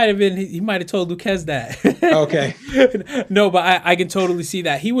 that might have been, he might have told Luquez that. Okay. No, but I can totally see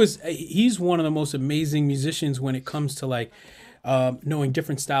that. He's one of the most amazing musicians when it comes to like knowing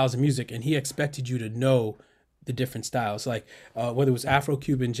different styles of music, and he expected you to know the different styles, like whether it was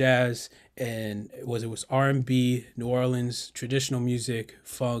Afro-Cuban jazz, and it was R&B, New Orleans, traditional music,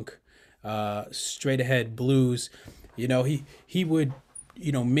 funk, straight ahead blues. He would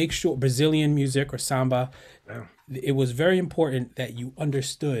make sure Brazilian music or samba. Wow. It was very important that you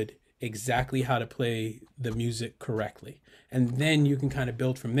understood exactly how to play the music correctly, and then you can kind of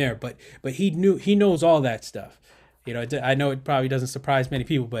build from there. But he knows all that stuff. I know it probably doesn't surprise many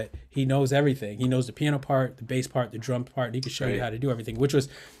people, but he knows everything. He knows the piano part, the bass part, the drum part, and he can show you how to do everything, which was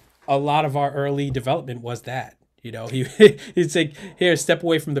a lot of our early development was that. He'd say, here, step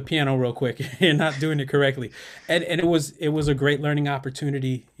away from the piano real quick. You're not doing it correctly. And it was a great learning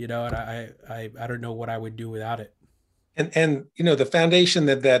opportunity, and I don't know what I would do without it. And the foundation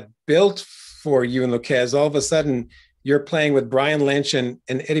that built for you and Luquez, all of a sudden you're playing with Brian Lynch and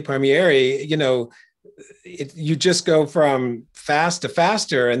Eddie Palmieri, you just go from fast to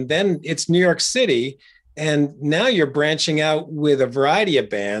faster, and then it's New York City. And now you're branching out with a variety of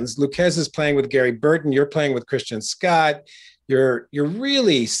bands. Luquez is playing with Gary Burton. You're playing with Christian Scott. You're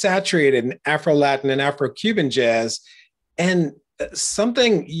really saturated in Afro-Latin and Afro-Cuban jazz. And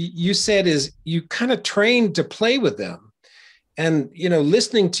something you said is you kind of trained to play with them. And,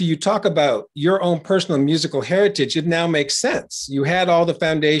 listening to you talk about your own personal musical heritage, it now makes sense. You had all the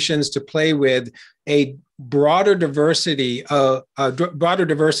foundations to play with a broader diversity of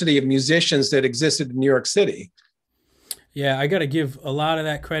musicians that existed in New York City. Yeah, I got to give a lot of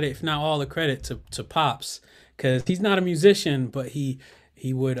that credit, if not all the credit, to Pops, because he's not a musician, but he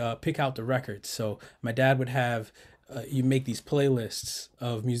would pick out the records. So my dad would have you make these playlists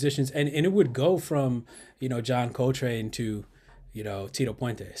of musicians, and it would go from John Coltrane to Tito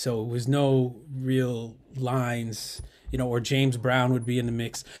Puente. So it was no real lines, or James Brown would be in the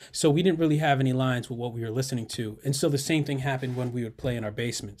mix. So we didn't really have any lines with what we were listening to. And so the same thing happened when we would play in our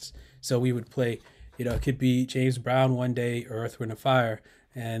basements. So we would play, it could be James Brown one day, or Earth, Wind & Fire,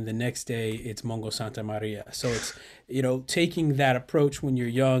 and the next day it's Mongo Santa Maria. So it's, taking that approach when you're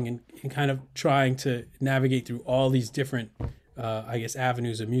young and kind of trying to navigate through all these different,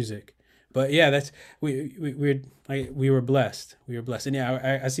 avenues of music. But yeah, that's we were blessed. We were blessed, and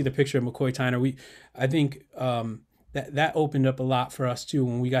yeah, I see the picture of McCoy Tyner. I think that opened up a lot for us too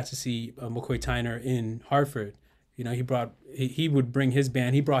when we got to see McCoy Tyner in Hartford. He would bring his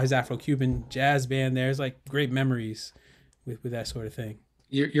band. He brought his Afro-Cuban jazz band there. It's like great memories with that sort of thing.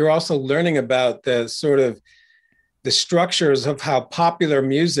 You're also learning about the sort of the structures of how popular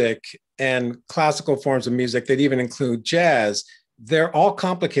music and classical forms of music that even include jazz, they're all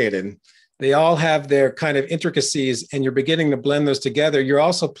complicated. They all have their kind of intricacies, and you're beginning to blend those together. You're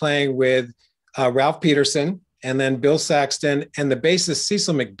also playing with Ralph Peterson, and then Bill Saxton, and the bassist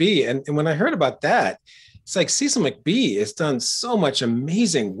Cecil McBee. And when I heard about that, it's like Cecil McBee has done so much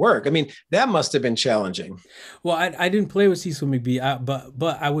amazing work. I mean, that must have been challenging. Well, I didn't play with Cecil McBee,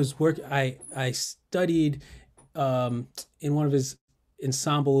 but I studied in one of his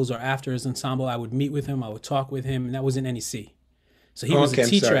ensembles, or after his ensemble. I would meet with him, I would talk with him, and that was in NEC. So he was a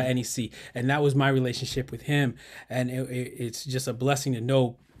teacher at NEC, and that was my relationship with him. And it's just a blessing to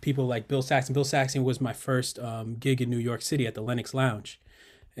know people like Bill Saxton. Bill Saxton was my first gig in New York City at the Lenox Lounge.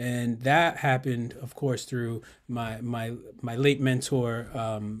 And that happened, of course, through my late mentor,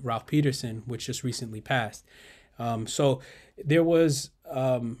 Ralph Peterson, which just recently passed. So there was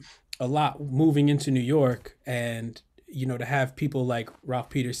a lot moving into New York, and, you know, to have people like Ralph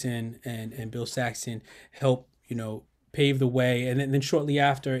Peterson and Bill Saxton help, you know, pave the way. And then shortly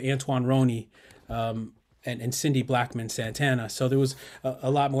after, Antoine Roney and Cindy Blackman Santana. So there was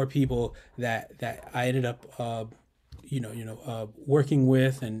a lot more people that I ended up working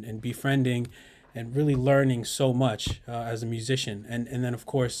with and befriending, and really learning so much as a musician. And then, of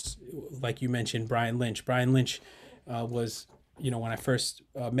course, like you mentioned, Brian Lynch. Brian Lynch was, you know, when I first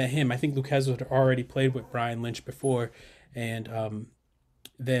met him, I think Lucas had already played with Brian Lynch before. And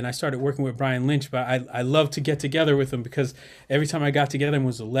then I started working with Brian Lynch, but I love to get together with him because every time I got together with him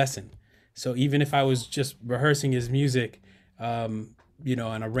was a lesson. So even if I was just rehearsing his music, you know,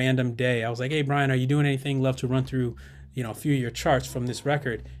 on a random day, I was like, "Hey, Brian, are you doing anything? Love to run through, you know, a few of your charts from this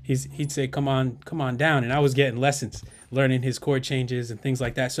record." He'd say, come on down. And I was getting lessons, learning his chord changes and things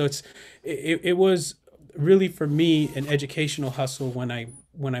like that. So it was really, for me, an educational hustle when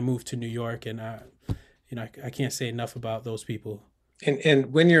I moved to New York. And I can't say enough about those people.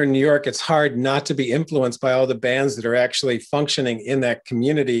 And when you're in New York, it's hard not to be influenced by all the bands that are actually functioning in that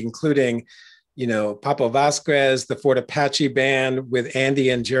community, including, you know, Papo Vasquez, the Fort Apache Band with Andy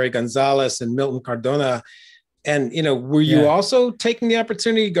and Jerry Gonzalez and Milton Cardona. And, you know, were you also taking the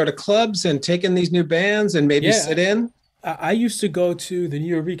opportunity to go to clubs and taking these new bands and maybe sit in? I used to go to the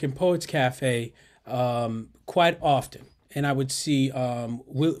New Eurekan Poets Cafe quite often. And I would see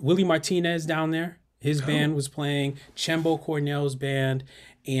Willie Martinez down there. His band was playing, Chembo Cornell's band,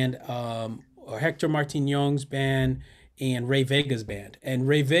 and Hector Martin Young's band, and Ray Vega's band. And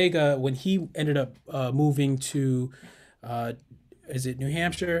Ray Vega, when he ended up moving to, is it New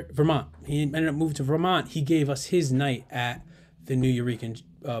Hampshire? Vermont. He ended up moving to Vermont. He gave us his night at the New Eurekan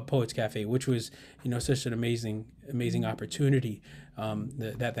Poets Cafe, which was, you know, such an amazing opportunity.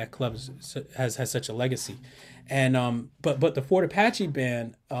 That club has such a legacy. And but the Fort Apache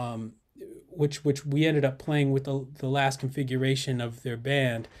band, which we ended up playing with the last configuration of their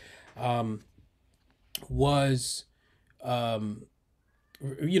band, was,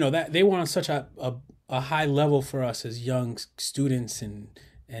 you know, that they were on such a high level for us as young students and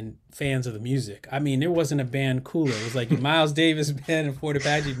fans of the music. I mean, there wasn't a band cooler. It was like Miles Davis band and Fort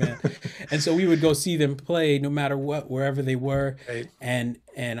Apache band. And so we would go see them play no matter what, wherever they were. Right. And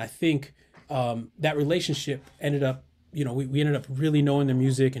I think that relationship ended up, you know, we ended up really knowing their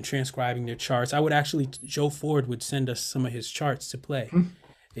music and transcribing their charts. I would actually, Joe Ford would send us some of his charts to play.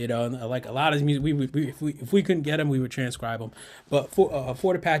 You know, like a lot of music, if we couldn't get them, we would transcribe them. But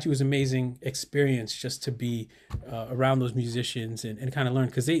Fort Apache was an amazing experience just to be around those musicians and kind of learn,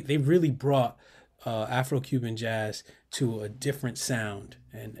 because they really brought Afro-Cuban jazz to a different sound.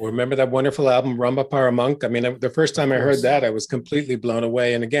 And remember that wonderful album, Rumba Para Monk? I mean, the first time I heard that, I was completely blown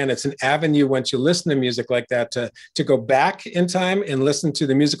away. And again, it's an avenue, once you listen to music like that, to go back in time and listen to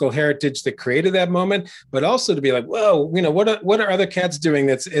the musical heritage that created that moment, but also to be like, whoa, you know, what are other cats doing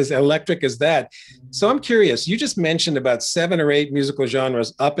that's as electric as that? So I'm curious, you just mentioned about 7 or 8 musical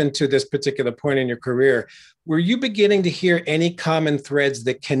genres up into this particular point in your career. Were you beginning to hear any common threads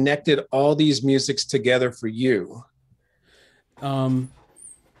that connected all these musics together for you?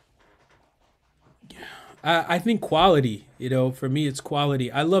 I think quality, you know, for me, it's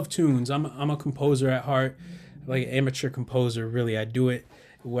quality. I love tunes. I'm a composer at heart, like an amateur composer, really. I do it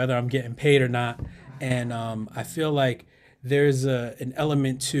whether I'm getting paid or not. And I feel like there's an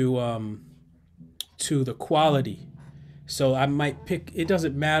element to the quality. So I might pick, it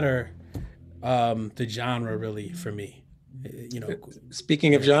doesn't matter the genre really for me. You know,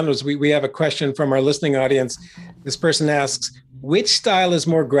 speaking of genres, we have a question from our listening audience. This person asks, which style is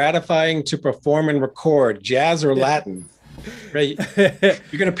more gratifying to perform and record, jazz or Latin? Right.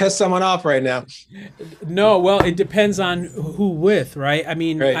 You're going to piss someone off right now. No, well, it depends on who with, right? I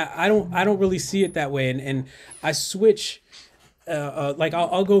mean, right. I don't really see it that way. And I switch, like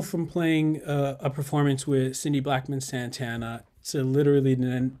I'll go from playing a performance with Cindy Blackman Santana to literally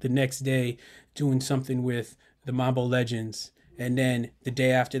the next day doing something with the Mambo Legends and then the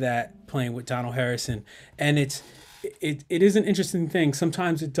day after that playing with Donald Harrison. And it is an interesting thing.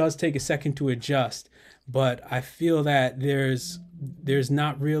 Sometimes it does take a second to adjust, but I feel that there's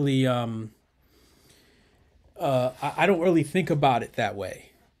not really I don't really think about it that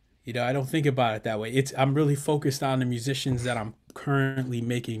way. I don't think about it that way. I'm really focused on the musicians that I'm currently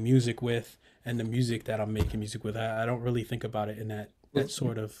making music with and the music that I'm making music with. I don't really think about it in that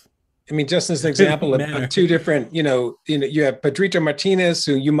sort of I mean, just as an example of manner. two different, you have Pedrito Martinez,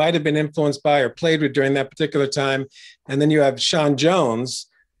 who you might have been influenced by or played with during that particular time. And then you have Sean Jones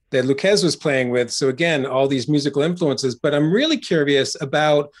that Luquez was playing with. So again, all these musical influences, but I'm really curious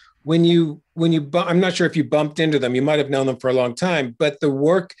about I'm not sure if you bumped into them, you might've known them for a long time, but the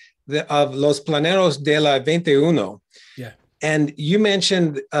work of Los Planeros de la 21. Yeah. And you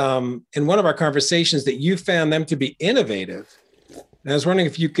mentioned in one of our conversations that you found them to be innovative. And I was wondering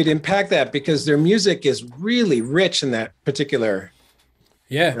if you could impact that, because their music is really rich in that particular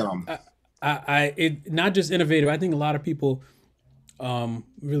realm. It not just innovative. I think a lot of people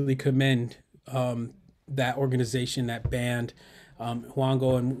really commend that organization, that band,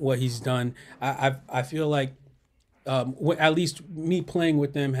 Juango, and what he's done. I feel like at least me playing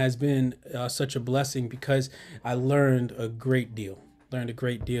with them has been such a blessing, because I learned a great deal.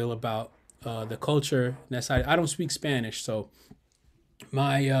 About the culture. I don't speak Spanish, so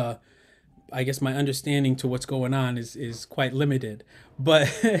my I guess my understanding to what's going on is quite limited. But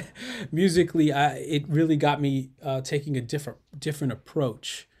musically, it really got me taking a different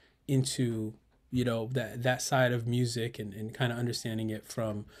approach into that side of music, and kind of understanding it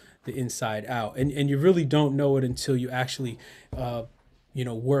from the inside out. And you really don't know it until you actually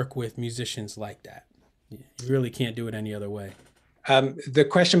work with musicians like that. You really can't do it any other way. The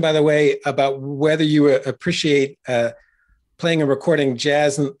question, by the way, about whether you appreciate playing and recording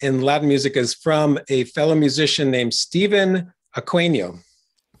jazz and Latin music is from a fellow musician named Steven Aquino.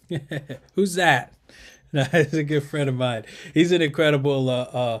 Who's that? He's a good friend of mine. He's an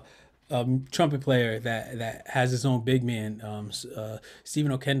incredible trumpet player that has his own big man,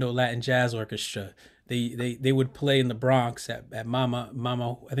 Stephen Oquendo Latin Jazz Orchestra. They would play in the Bronx at Mama,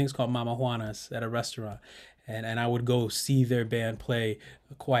 I think it's called Mama Juana's, at a restaurant. And I would go see their band play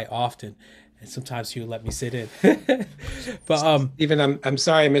quite often. And sometimes he would let me sit in. But even I'm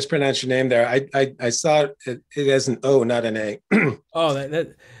sorry I mispronounced your name there. I saw it as an O, not an A. Oh,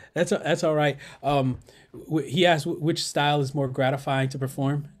 that's all right. He asked which style is more gratifying to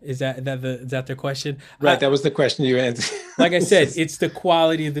perform. Is that the question? Right, that was the question you answered. Like I said, it's the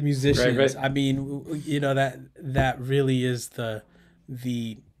quality of the musicians. Right. I mean, that really is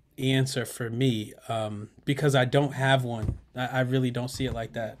the answer for me, because I don't have one. I really don't see it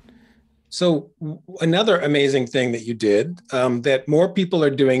like that. So another amazing thing that you did that more people are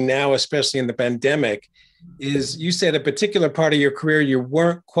doing now, especially in the pandemic, is you said a particular part of your career you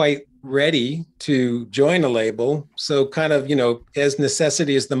weren't quite ready to join a label. So kind of, as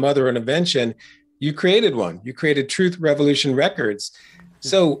necessity is the mother of invention, you created one. You created Truth Revolution Records.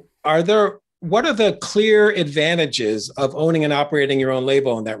 So what are the clear advantages of owning and operating your own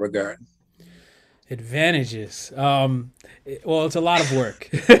label in that regard? Advantages. Well, it's a lot of work.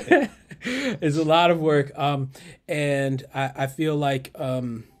 It's a lot of work. And I feel like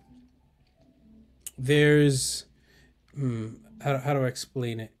there's, how do I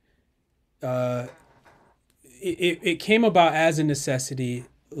explain it? It came about as a necessity.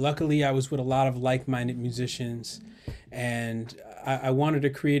 Luckily, I was with a lot of like-minded musicians, and I wanted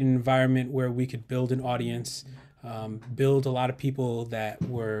to create an environment where we could build an audience, build a lot of people that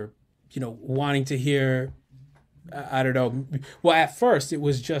were, wanting to hear. I don't know. Well, at first it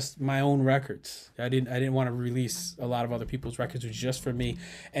was just my own records. I didn't want to release a lot of other people's records. It was just for me.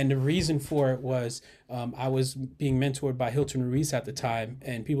 And the reason for it was I was being mentored by Hilton Ruiz at the time,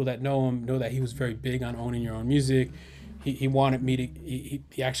 and people that know him know that he was very big on owning your own music. He wanted me to.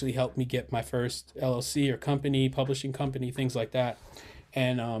 He actually helped me get my first LLC or company, publishing company, things like that.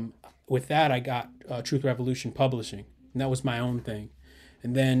 And with that, I got Truth Revolution Publishing, and that was my own thing.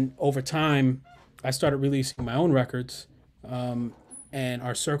 And then over time, I started releasing my own records, and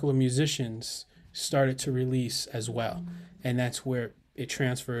our circle of musicians started to release as well. And that's where it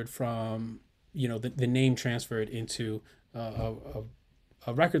transferred from, the name transferred into a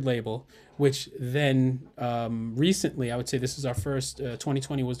record label, which then recently, I would say this is our first,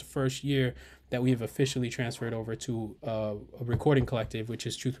 2020 was the first year that we have officially transferred over to a recording collective, which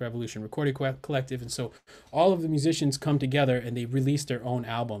is Truth Revolution Recording Collective. And so all of the musicians come together and they release their own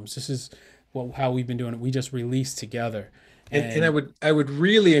albums. This is how we've been doing it. We just release together. And I would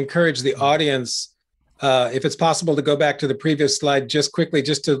really encourage the audience if it's possible to go back to the previous slide just quickly,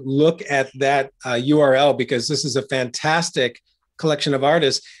 just to look at that URL, because this is a fantastic collection of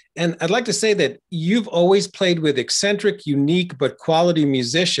artists. And I'd like to say that you've always played with eccentric, unique, but quality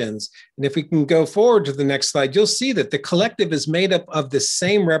musicians. And if we can go forward to the next slide, you'll see that the collective is made up of the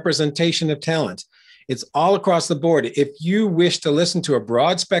same representation of talent. It's all across the board. If you wish to listen to a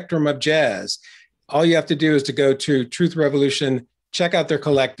broad spectrum of jazz, all you have to do is to go to Truth Revolution, check out their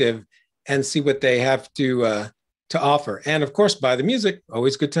collective, and see what they have to offer. And of course, buy the music.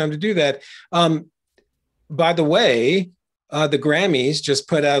 Always a good time to do that. By the way, the Grammys just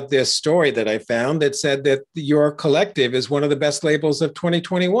put out this story that I found that said that your collective is one of the best labels of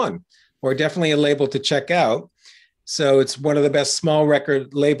 2021, or definitely a label to check out. So it's one of the best small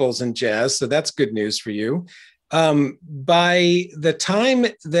record labels in jazz. So that's good news for you. By the time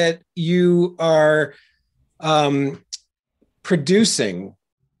that you are producing,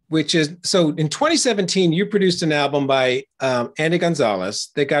 which is, so in 2017, you produced an album by Andy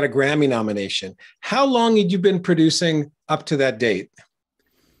Gonzalez that got a Grammy nomination. How long had you been producing up to that date?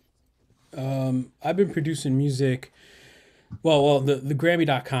 I've been producing music. Well, the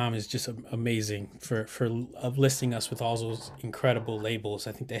Grammy.com is just amazing for listing us with all those incredible labels.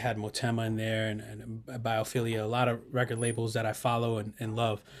 I think they had Motema in there and Biophilia, a lot of record labels that I follow and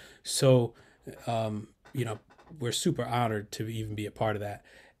love. So, we're super honored to even be a part of that.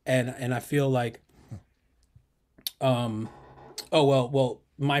 And I feel like, my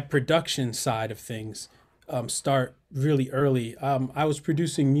production side of things start really early. I was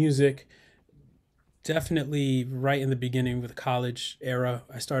producing music definitely right in the beginning with the college era.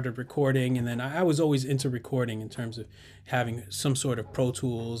 I started recording, and then I was always into recording in terms of having some sort of Pro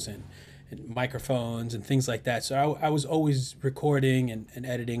Tools and microphones and things like that. So I was always recording and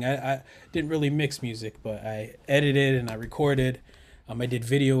editing. I didn't really mix music, but I edited and I recorded. I did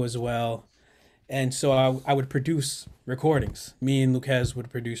video as well. And so I would produce recordings. Me and Lucas would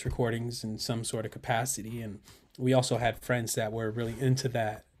produce recordings in some sort of capacity. And we also had friends that were really into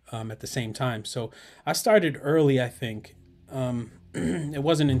that at the same time. So I started early, I think. It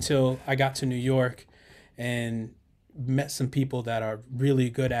wasn't until I got to New York and met some people that are really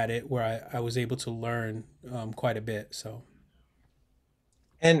good at it where I was able to learn quite a bit. So.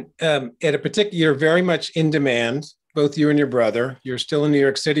 And at a particular, you're very much in demand, both you and your brother. You're still in New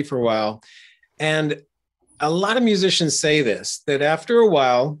York City for a while. And a lot of musicians say this, that after a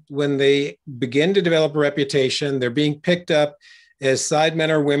while, when they begin to develop a reputation, they're being picked up as sidemen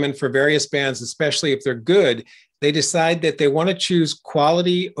or women for various bands, especially if they're good, they decide that they want to choose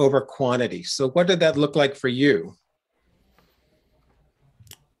quality over quantity. So what did that look like for you?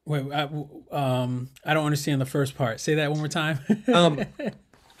 Wait, I don't understand the first part. Say that one more time.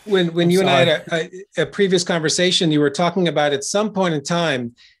 When you and I had a previous conversation, you were talking about at some point in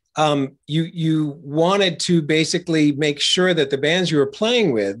time, you wanted to basically make sure that the bands you were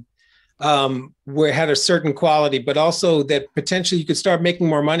playing with had a certain quality, but also that potentially you could start making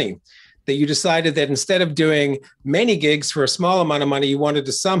more money. That you decided that instead of doing many gigs for a small amount of money, you wanted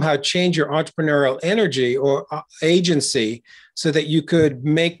to somehow change your entrepreneurial energy or agency so that you could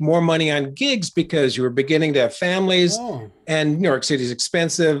make more money on gigs because you were beginning to have families and New York City is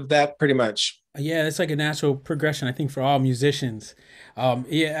expensive, that pretty much. Yeah, it's like a natural progression, I think, for all musicians.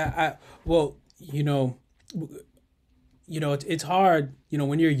 It's hard,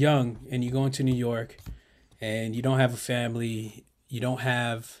 when you're young and you go into New York and you don't have a family, you don't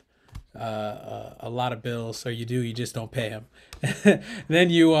have a lot of bills, or you do, you just don't pay them. Then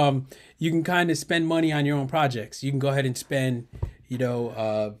you can kind of spend money on your own projects. You can go ahead and spend,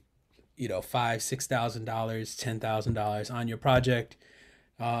 $5,000, $6,000, $10,000 on your project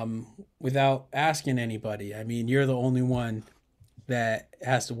without asking anybody. I mean, you're the only one that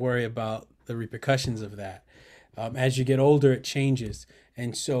has to worry about the repercussions of that. As you get older, it changes.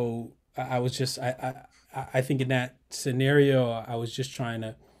 And so I think in that scenario, I was just trying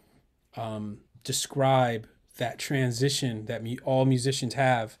to describe that transition that all musicians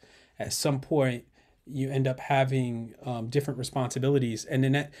have. At some point, you end up having different responsibilities, and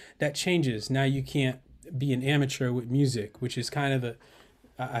then that changes. Now you can't be an amateur with music, which is kind of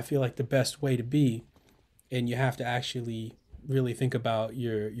I feel like the best way to be, and you have to actually really think about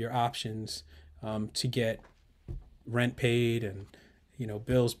your options to get rent paid and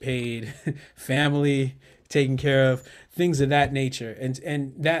bills paid, family taken care of, things of that nature.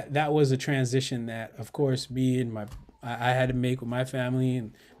 And that was a transition that, of course, me and I had to make with my family,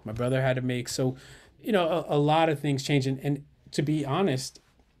 and my brother had to make. So, a lot of things change. And to be honest,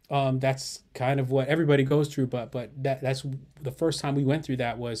 that's kind of what everybody goes through. But that's the first time we went through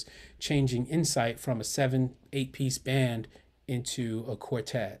that, was changing Insight from a 7-8 piece band into a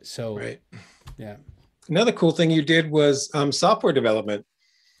quartet. So, right. Yeah. Another cool thing you did was software development.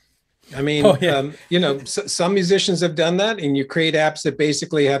 I Oh mean, yeah. some musicians have done that, and you create apps that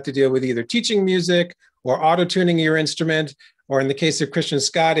basically have to deal with either teaching music or auto tuning your instrument. Or in the case of Christian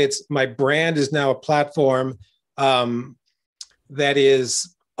Scott, it's my brand is now a platform um, that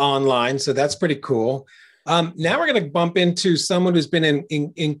is online. So that's pretty cool. Now we're going to bump into someone who's been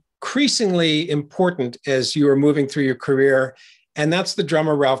increasingly important as you are moving through your career, and that's the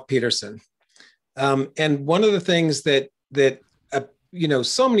drummer Ralph Peterson. And one of the things that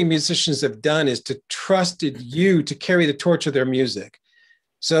so many musicians have done is to trusted you to carry the torch of their music.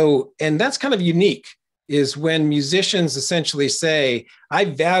 So, and that's kind of unique, is when musicians essentially say, I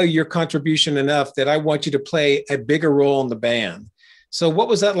value your contribution enough that I want you to play a bigger role in the band. So what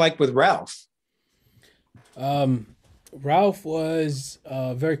was that like with Ralph? Ralph was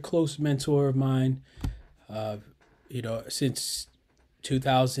a very close mentor of mine. Since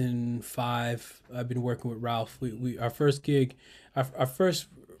 2005, I've been working with Ralph. We our first gig, our first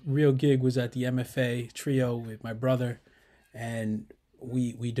real gig was at the MFA trio with my brother, and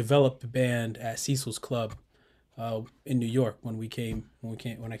we developed the band at Cecil's Club in New York when I came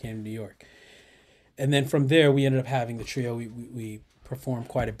to New York. And then from there, we ended up having the trio. We performed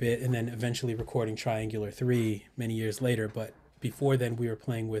quite a bit, and then eventually recording Triangular 3 many years later. But before then, we were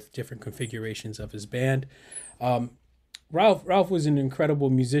playing with different configurations of his band. Ralph was an incredible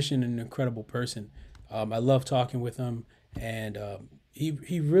musician and an incredible person. I love talking with him, and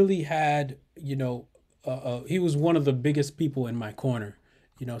he really had, he was one of the biggest people in my corner,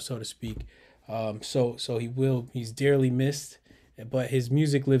 so to speak. He's dearly missed, but his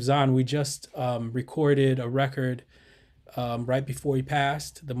music lives on. We just recorded a record right before he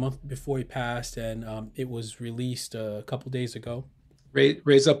passed, the month before he passed, and it was released a couple days ago.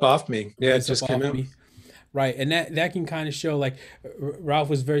 Raise Up Off Me. Yeah, it Raise just Up came Off out. Me. Right, and that can kind of show, like, Ralph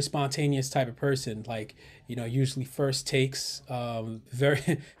was a very spontaneous type of person. Like, usually first takes,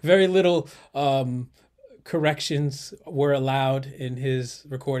 very very little corrections were allowed in his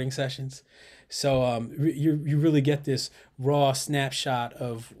recording sessions. So you really get this raw snapshot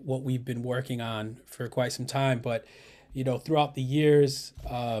of what we've been working on for quite some time. But throughout the years,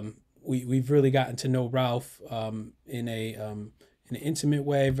 we've really gotten to know Ralph in an intimate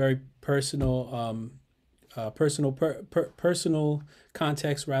way, very personal. Personal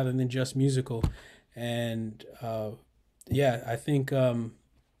context rather than just musical, and I think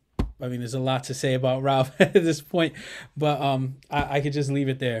there's a lot to say about Ralph at this point, but I could just leave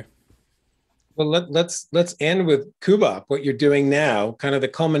it there. Well, let's end with CUBOP, what you're doing now, kind of the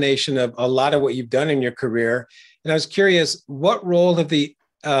culmination of a lot of what you've done in your career. And I was curious, what role have the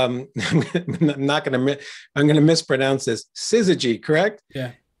I'm going to mispronounce this, syzygy, correct?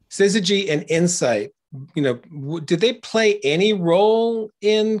 Yeah. Syzygy and Insight. Did they play any role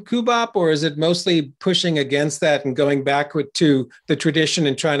in CUBOP, or is it mostly pushing against that and going backward to the tradition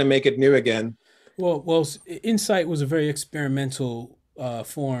and trying to make it new again? Well, Insight was a very experimental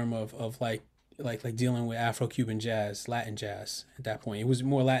form of like dealing with Afro-Cuban jazz, Latin jazz. At that point, it was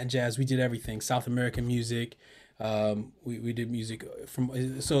more Latin jazz. We did everything: South American music. We did music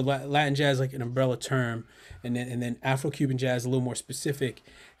from, so Latin jazz, like an umbrella term, and then Afro-Cuban jazz a little more specific.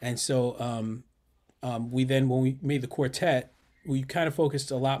 And so when we made the quartet, we kind of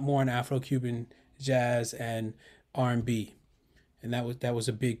focused a lot more on Afro-Cuban jazz and R&B, and that was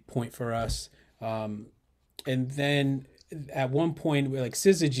a big point for us. And then at one point, like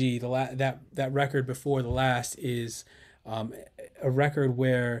Syzygy, that record before the last is a record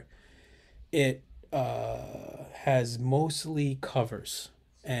where it has mostly covers,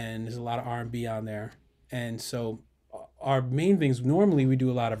 and there's a lot of R&B on there. And so our main things, normally we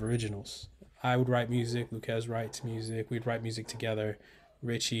do a lot of originals. I would write music, Lucas writes music, we'd write music together.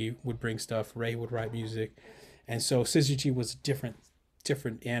 Richie would bring stuff, Ray would write music. And so Syzygy was a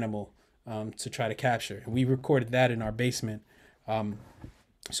different animal to try to capture. And we recorded that in our basement.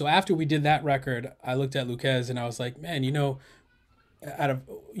 So after we did that record, I looked at Lucas and I was like, man, out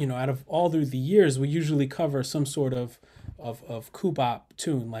of all through the years, we usually cover some sort of CUBOP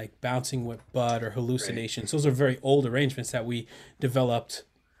tune, like Bouncing with Bud or Hallucinations. Right. Those are very old arrangements that we developed,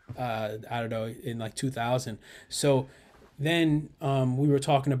 I don't know, in like 2000. So then we were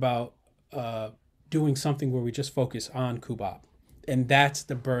talking about doing something where we just focus on CUBOP. And that's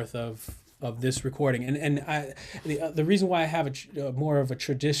the birth of this recording. And the reason why I have more of a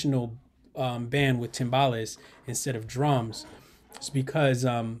traditional band with timbales instead of drums is because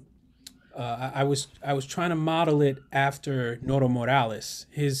I was trying to model it after Noro Morales,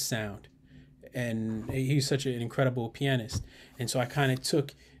 his sound, and he's such an incredible pianist. And so I kind of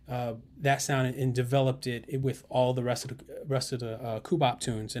took that sound and developed it with all the rest of the CUBOP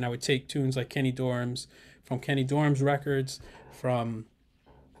tunes. And I would take tunes like Kenny Dorham's records, from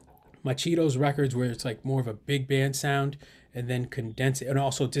Machito's records, where it's like more of a big band sound, and then condense it, and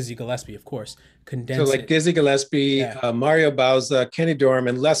also Dizzy Gillespier, of course, So like Dizzy Gillespier, Yeah. Mario Bauza, Kenny Dorham,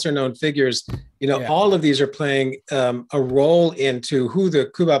 and lesser known figures, Yeah. all of these are playing a role into who the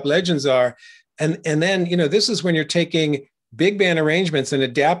CUBOP legends are. And then, this is when you're taking big band arrangements and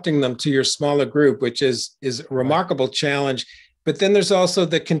adapting them to your smaller group, which is a remarkable challenge. But then there's also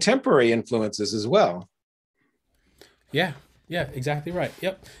the contemporary influences as well. Yeah, exactly right.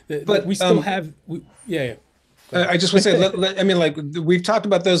 Yep. But we still have, yeah. I just want to say, we've talked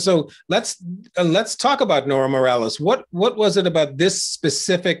about those. So let's talk about Nora Morales. What was it about this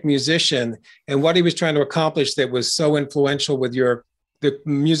specific musician and what he was trying to accomplish that was so influential with the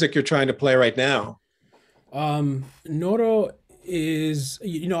music you're trying to play right now? Noro is,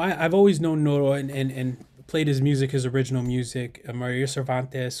 I've always known Noro and played his music, his original music. Maria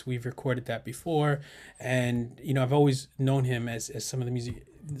Cervantes, we've recorded that before, and I've always known him as some of the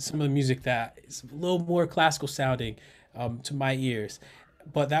music that is a little more classical sounding to my ears.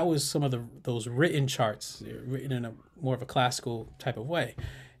 But that was some of those written charts, written in a more of a classical type of way.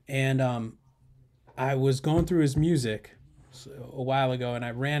 And I was going through his music a while ago, and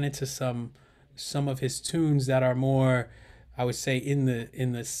I ran into some of his tunes that are more, I would say, in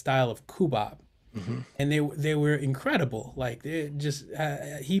the style of CUBOP. Mm-hmm. And they were incredible. Like, they just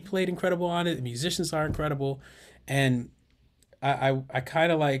he played incredible on it. The musicians are incredible, and I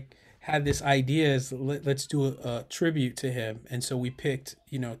kind of like had this idea is let's do a tribute to him. And so we picked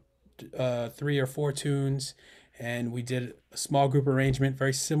 3 or 4 tunes, and we did a small group arrangement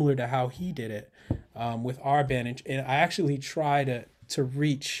very similar to how he did it with our band. And I actually try to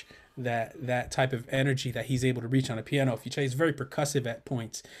reach that type of energy that he's able to reach on a piano. If you try, he's very percussive at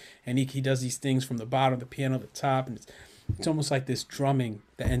points, and he does these things from the bottom of the piano to the top, and it's almost like this drumming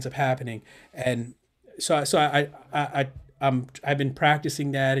that ends up happening. And so I've been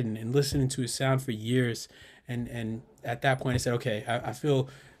practicing that and listening to his sound for years, and at that point I said, okay, I feel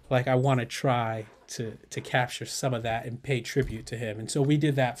like I want to try to capture some of that and pay tribute to him. And so we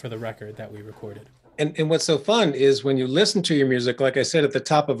did that for the record that we recorded. And what's so fun is when you listen to your music, like I said at the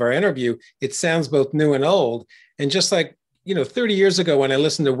top of our interview, it sounds both new and old. And just like, 30 years ago when I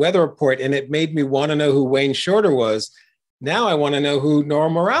listened to Weather Report and it made me want to know who Wayne Shorter was, now I want to know who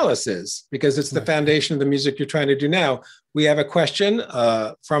Nora Morales is, because it's the foundation of the music you're trying to do now. We have a question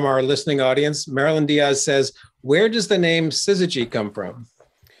from our listening audience. Marilyn Diaz says, where does the name Syzygy come from?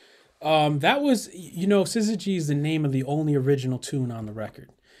 That was, Syzygy is the name of the only original tune on the record.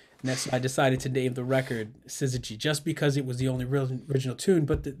 And that's why I decided to name the record Syzygy, just because it was the only original tune.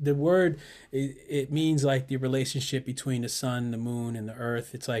 But the word, it means like the relationship between the sun, the moon, and the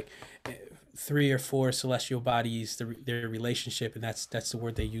earth. It's like 3 or 4 celestial bodies, their relationship, and that's the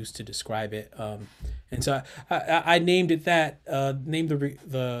word they use to describe it. And so I named it that, named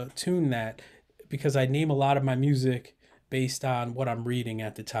the tune that, because I name a lot of my music based on what I'm reading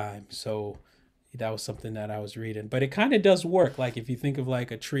at the time. So that was something that I was reading, but it kind of does work. Like if you think of like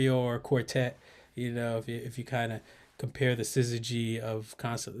a trio or a quartet, if you kind of compare the syzygy of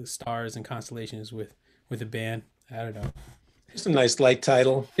stars and constellations with a band, I don't know. It's a nice light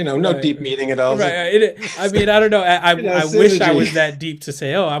title, no deep meaning at all. Right. I don't know. I wish I was that deep to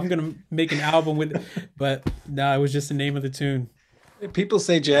say, oh, I'm going to make an album with it. But no, it was just the name of the tune. People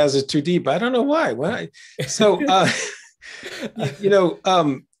say jazz is too deep. I don't know why. Why? So,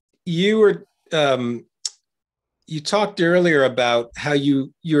 you were, you talked earlier about how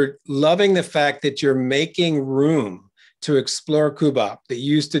you're loving the fact that you're making room to explore CUBOP, that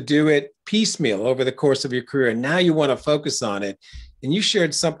you used to do it piecemeal over the course of your career, and now you want to focus on it. And you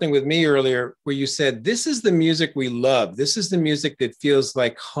shared something with me earlier where you said, this is the music we love. This is the music that feels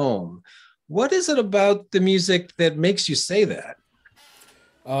like home. What is it about the music that makes you say that?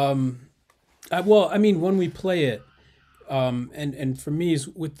 When we play it, and for me is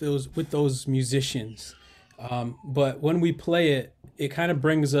with those musicians. But when we play it, it kind of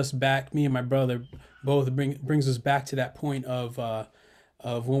brings us back, me and my brother both brings us back to that point of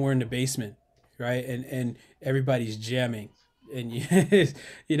when we're in the basement, right? And everybody's jamming. And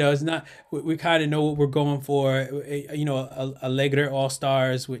it's not, we kind of know what we're going for. Allegro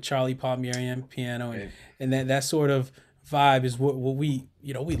All-Stars with Charlie Palmieri piano, and that sort of vibe is what we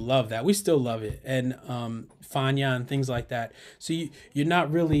we love that. We still love it. And Fanya and things like that. So you're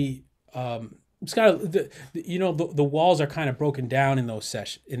not really it's kind of the walls are kind of broken down in those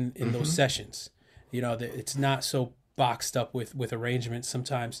those sessions. It's not so boxed up with arrangements.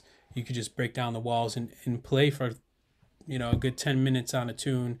 Sometimes you could just break down the walls and play for a good 10 minutes on a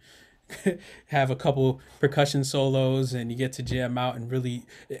tune, have a couple percussion solos, and you get to jam out and really,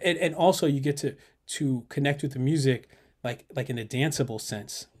 and also you get to connect with the music like in a danceable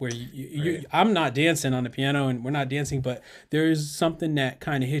sense, where Right. I'm not dancing on the piano and we're not dancing, but there's something that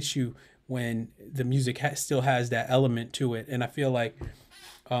kind of hits you when the music still has that element to it. And I feel like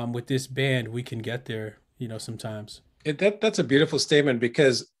with this band we can get there, sometimes. That's a beautiful statement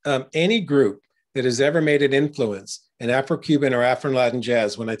because any group that has ever made an influence in Afro-Cuban or Afro-Latin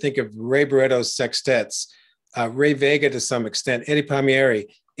jazz, when I think of Ray Barretto's sextets, Ray Vega to some extent, Eddie Palmieri,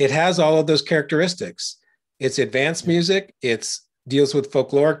 it has all of those characteristics. It's advanced music, it's deals with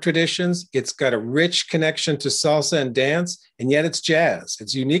folkloric traditions, it's got a rich connection to salsa and dance, and yet it's jazz.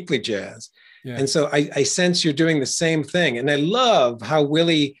 It's uniquely jazz. Yeah. And so I sense you're doing the same thing. And I love how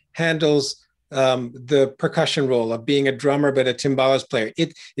Willie handles the percussion role of being a drummer, but a timbales player.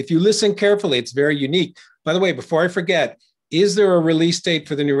 If you listen carefully, it's very unique. By the way, before I forget, is there a release date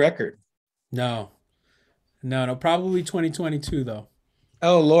for the new record? No, probably 2022 though.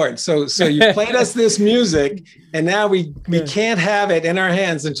 Oh Lord! So you played us this music, and now we can't have it in our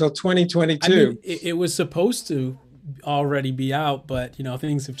hands until 2022. I mean, it was supposed to already be out, but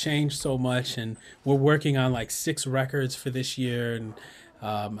things have changed so much, and we're working on like 6 records for this year, and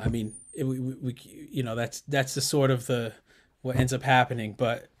I mean, that's the sort of what ends up happening,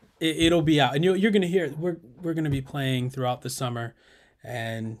 but it'll be out, and you're gonna hear it. We're gonna be playing throughout the summer,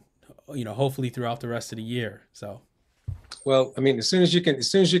 and hopefully throughout the rest of the year. So. Well, I mean, as soon as you can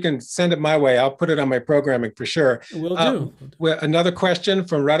send it my way, I'll put it on my programming for sure. Will do. Another question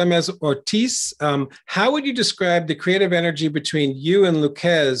from Radames Ortiz. How would you describe the creative energy between you and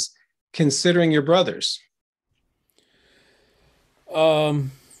Luquez, considering your brothers?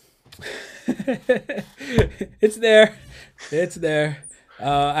 It's there.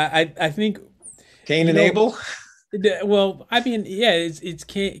 I think Cain and Abel. Well, I mean, yeah, it's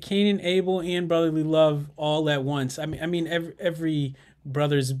Cain and Abel and brotherly love all at once. I mean, every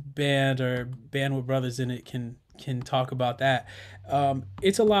brothers band or band with brothers in it can talk about that.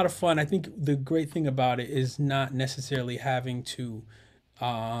 It's a lot of fun. I think the great thing about it is not necessarily having to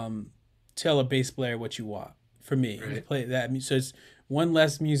tell a bass player what you want. For me, to play that, so it's one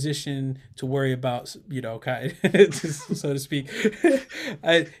less musician to worry about, kind of, so to speak.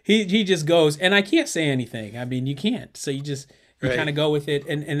 He just goes, and I can't say anything. I mean, you can't. So you kind of go with it,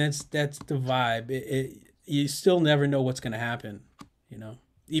 and that's the vibe. You still never know what's going to happen,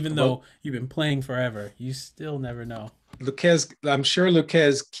 Even though you've been playing forever, you still never know. Luquez, I'm sure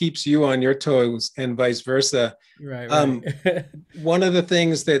Luquez keeps you on your toes, and vice versa. Right. One of the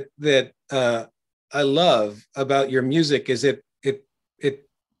things that I love about your music is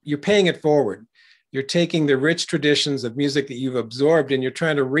you're paying it forward. You're taking the rich traditions of music that you've absorbed, and you're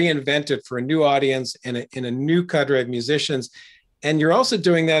trying to reinvent it for a new audience and in a new cadre of musicians. And you're also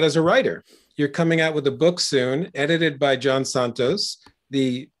doing that as a writer. You're coming out with a book soon, edited by John Santos,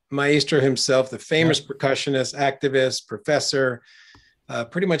 the maestro himself, the famous percussionist, activist, professor,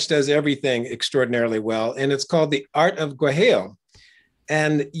 pretty much does everything extraordinarily well. And it's called The Art of Guajeo.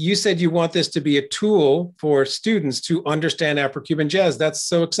 And you said you want this to be a tool for students to understand Afro-Cuban jazz. That's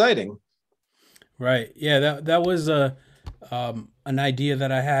so exciting. Right. Yeah, that was an idea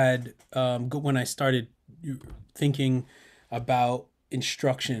that I had when I started thinking about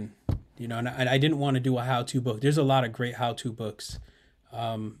instruction, and I didn't want to do a how-to book. There's a lot of great how-to books.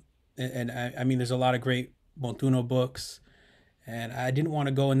 And I mean, there's a lot of great Montuno books, and I didn't want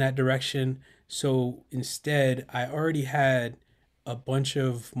to go in that direction. So instead, I already had a bunch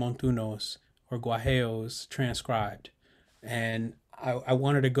of Montunos or Guajeos transcribed, and I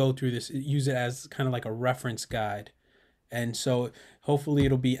wanted to go through this, use it as kind of like a reference guide. And so hopefully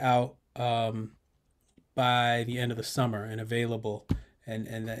it'll be out by the end of the summer and available.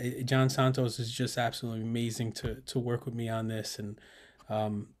 And John Santos is just absolutely amazing to work with me on this. And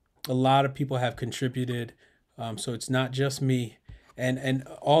a lot of people have contributed. So it's not just me. And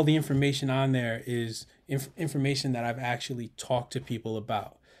all the information on there is information that I've actually talked to people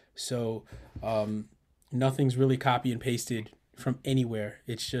about. So nothing's really copy and pasted from anywhere.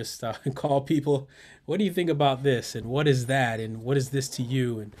 It's just call people, what do you think about this? And what is that? And what is this to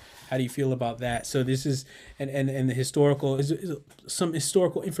you? And how do you feel about that? So this is, and the historical, is some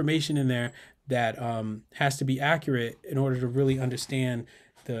historical information in there that has to be accurate in order to really understand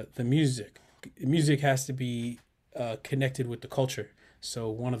the music. Music has to be connected with the culture. So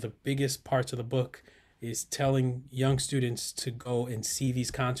one of the biggest parts of the book is telling young students to go and see these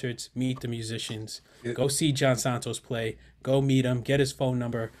concerts, meet the musicians, go see John Santos play, go meet him, get his phone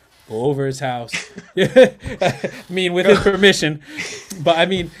number, go over his house. I mean, with his permission. But I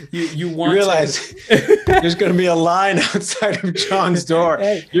mean, you want you realize there's going to be a line outside of John's door.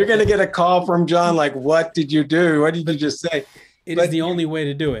 Hey. You're going to get a call from John like, what did you do? What did you just say? It is the only way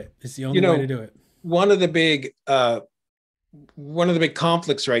to do it. It's the only way to do it. One of the big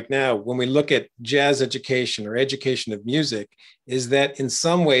conflicts right now when we look at jazz education or education of music is that in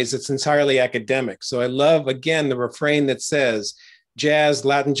some ways it's entirely academic. So I love, again, the refrain that says jazz,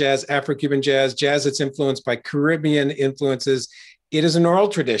 Latin jazz, Afro-Cuban jazz, jazz that's influenced by Caribbean influences. It is an oral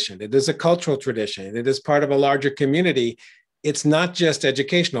tradition. It is a cultural tradition. It is part of a larger community. It's not just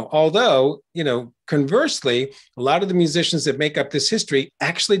educational, although, conversely, a lot of the musicians that make up this history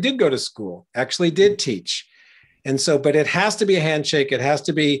actually did go to school, actually did teach. And so, but it has to be a handshake. It has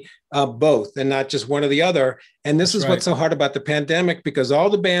to be both and not just one or the other. And this is what's so hard about the pandemic, because all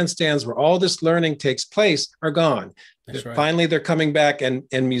the bandstands where all this learning takes place are gone. Finally, they're coming back and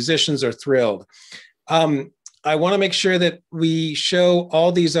musicians are thrilled. I want to make sure that we show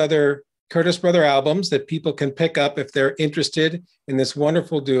all these other Curtis Brother albums that people can pick up if they're interested in this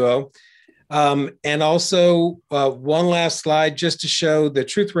wonderful duo. And also one last slide just to show the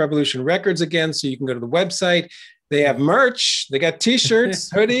Truth Revolution records again, so you can go to the website. They have merch. They got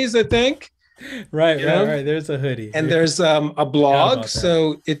T-shirts, hoodies, I think. Right. There's a hoodie. And there's a blog.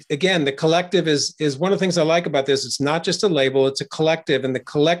 So again, the collective is one of the things I like about this. It's not just a label, it's a collective. And the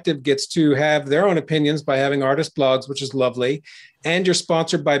collective gets to have their own opinions by having artist blogs, which is lovely. And you're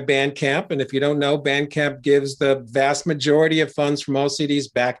sponsored by Bandcamp. And if you don't know, Bandcamp gives the vast majority of funds from all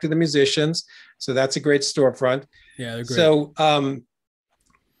CDs back to the musicians. So that's a great storefront. Yeah, they're great. So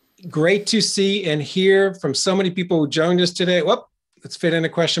great to see and hear from so many people who joined us today. Whoop. Let's fit in a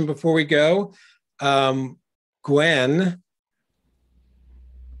question before we go. Gwen,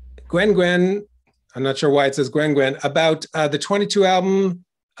 I'm not sure why it says Gwen, about the 22 album,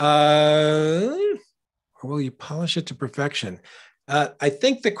 or will you polish it to perfection? I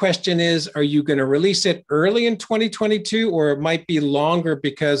think the question is, are you going to release it early in 2022, or it might be longer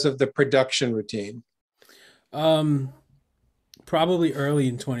because of the production routine? Probably early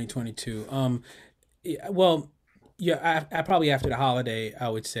in 2022. Yeah, I probably after the holiday, I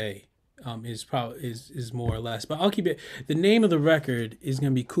would say, is more or less. But I'll keep it. The name of the record is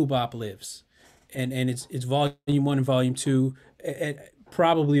going to be CUBOP Lives, and it's volume 1 and volume 2. And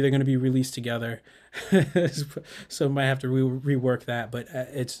probably they're going to be released together, so I might have to rework that. But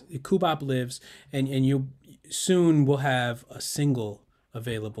it's CUBOP Lives, and you soon will have a single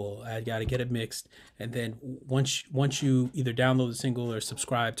available. I got to get it mixed, and then once you either download the single or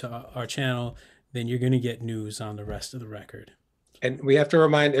subscribe to our channel, then you're going to get news on the rest of the record. And we have to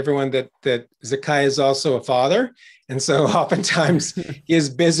remind everyone that Zaccai is also a father. And so oftentimes he is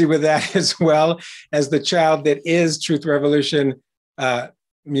busy with that as well as the child that is Truth Revolution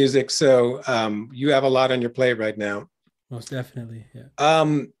music. So you have a lot on your plate right now. Most definitely, yeah.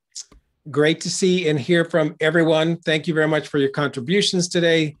 Great to see and hear from everyone. Thank you very much for your contributions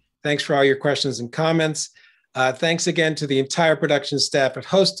today. Thanks for all your questions and comments. Thanks again to the entire production staff at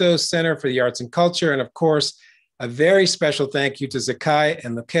Hostos Center for the Arts and Culture. And of course, a very special thank you to Zaccai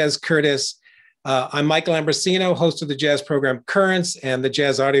and Zaccai Curtis. I'm Michael Ambrosino, host of the jazz program Currents and the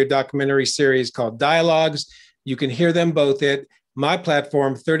jazz audio documentary series called Dialogues. You can hear them both at my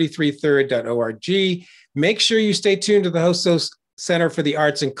platform, 33third.org. Make sure you stay tuned to the Hostos Center for the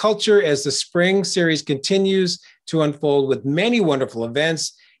Arts and Culture as the spring series continues to unfold with many wonderful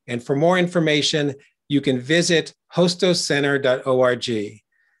events. And for more information, you can visit hostoscenter.org.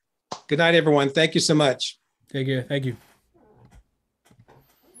 Good night, everyone. Thank you so much. Take care. Thank you.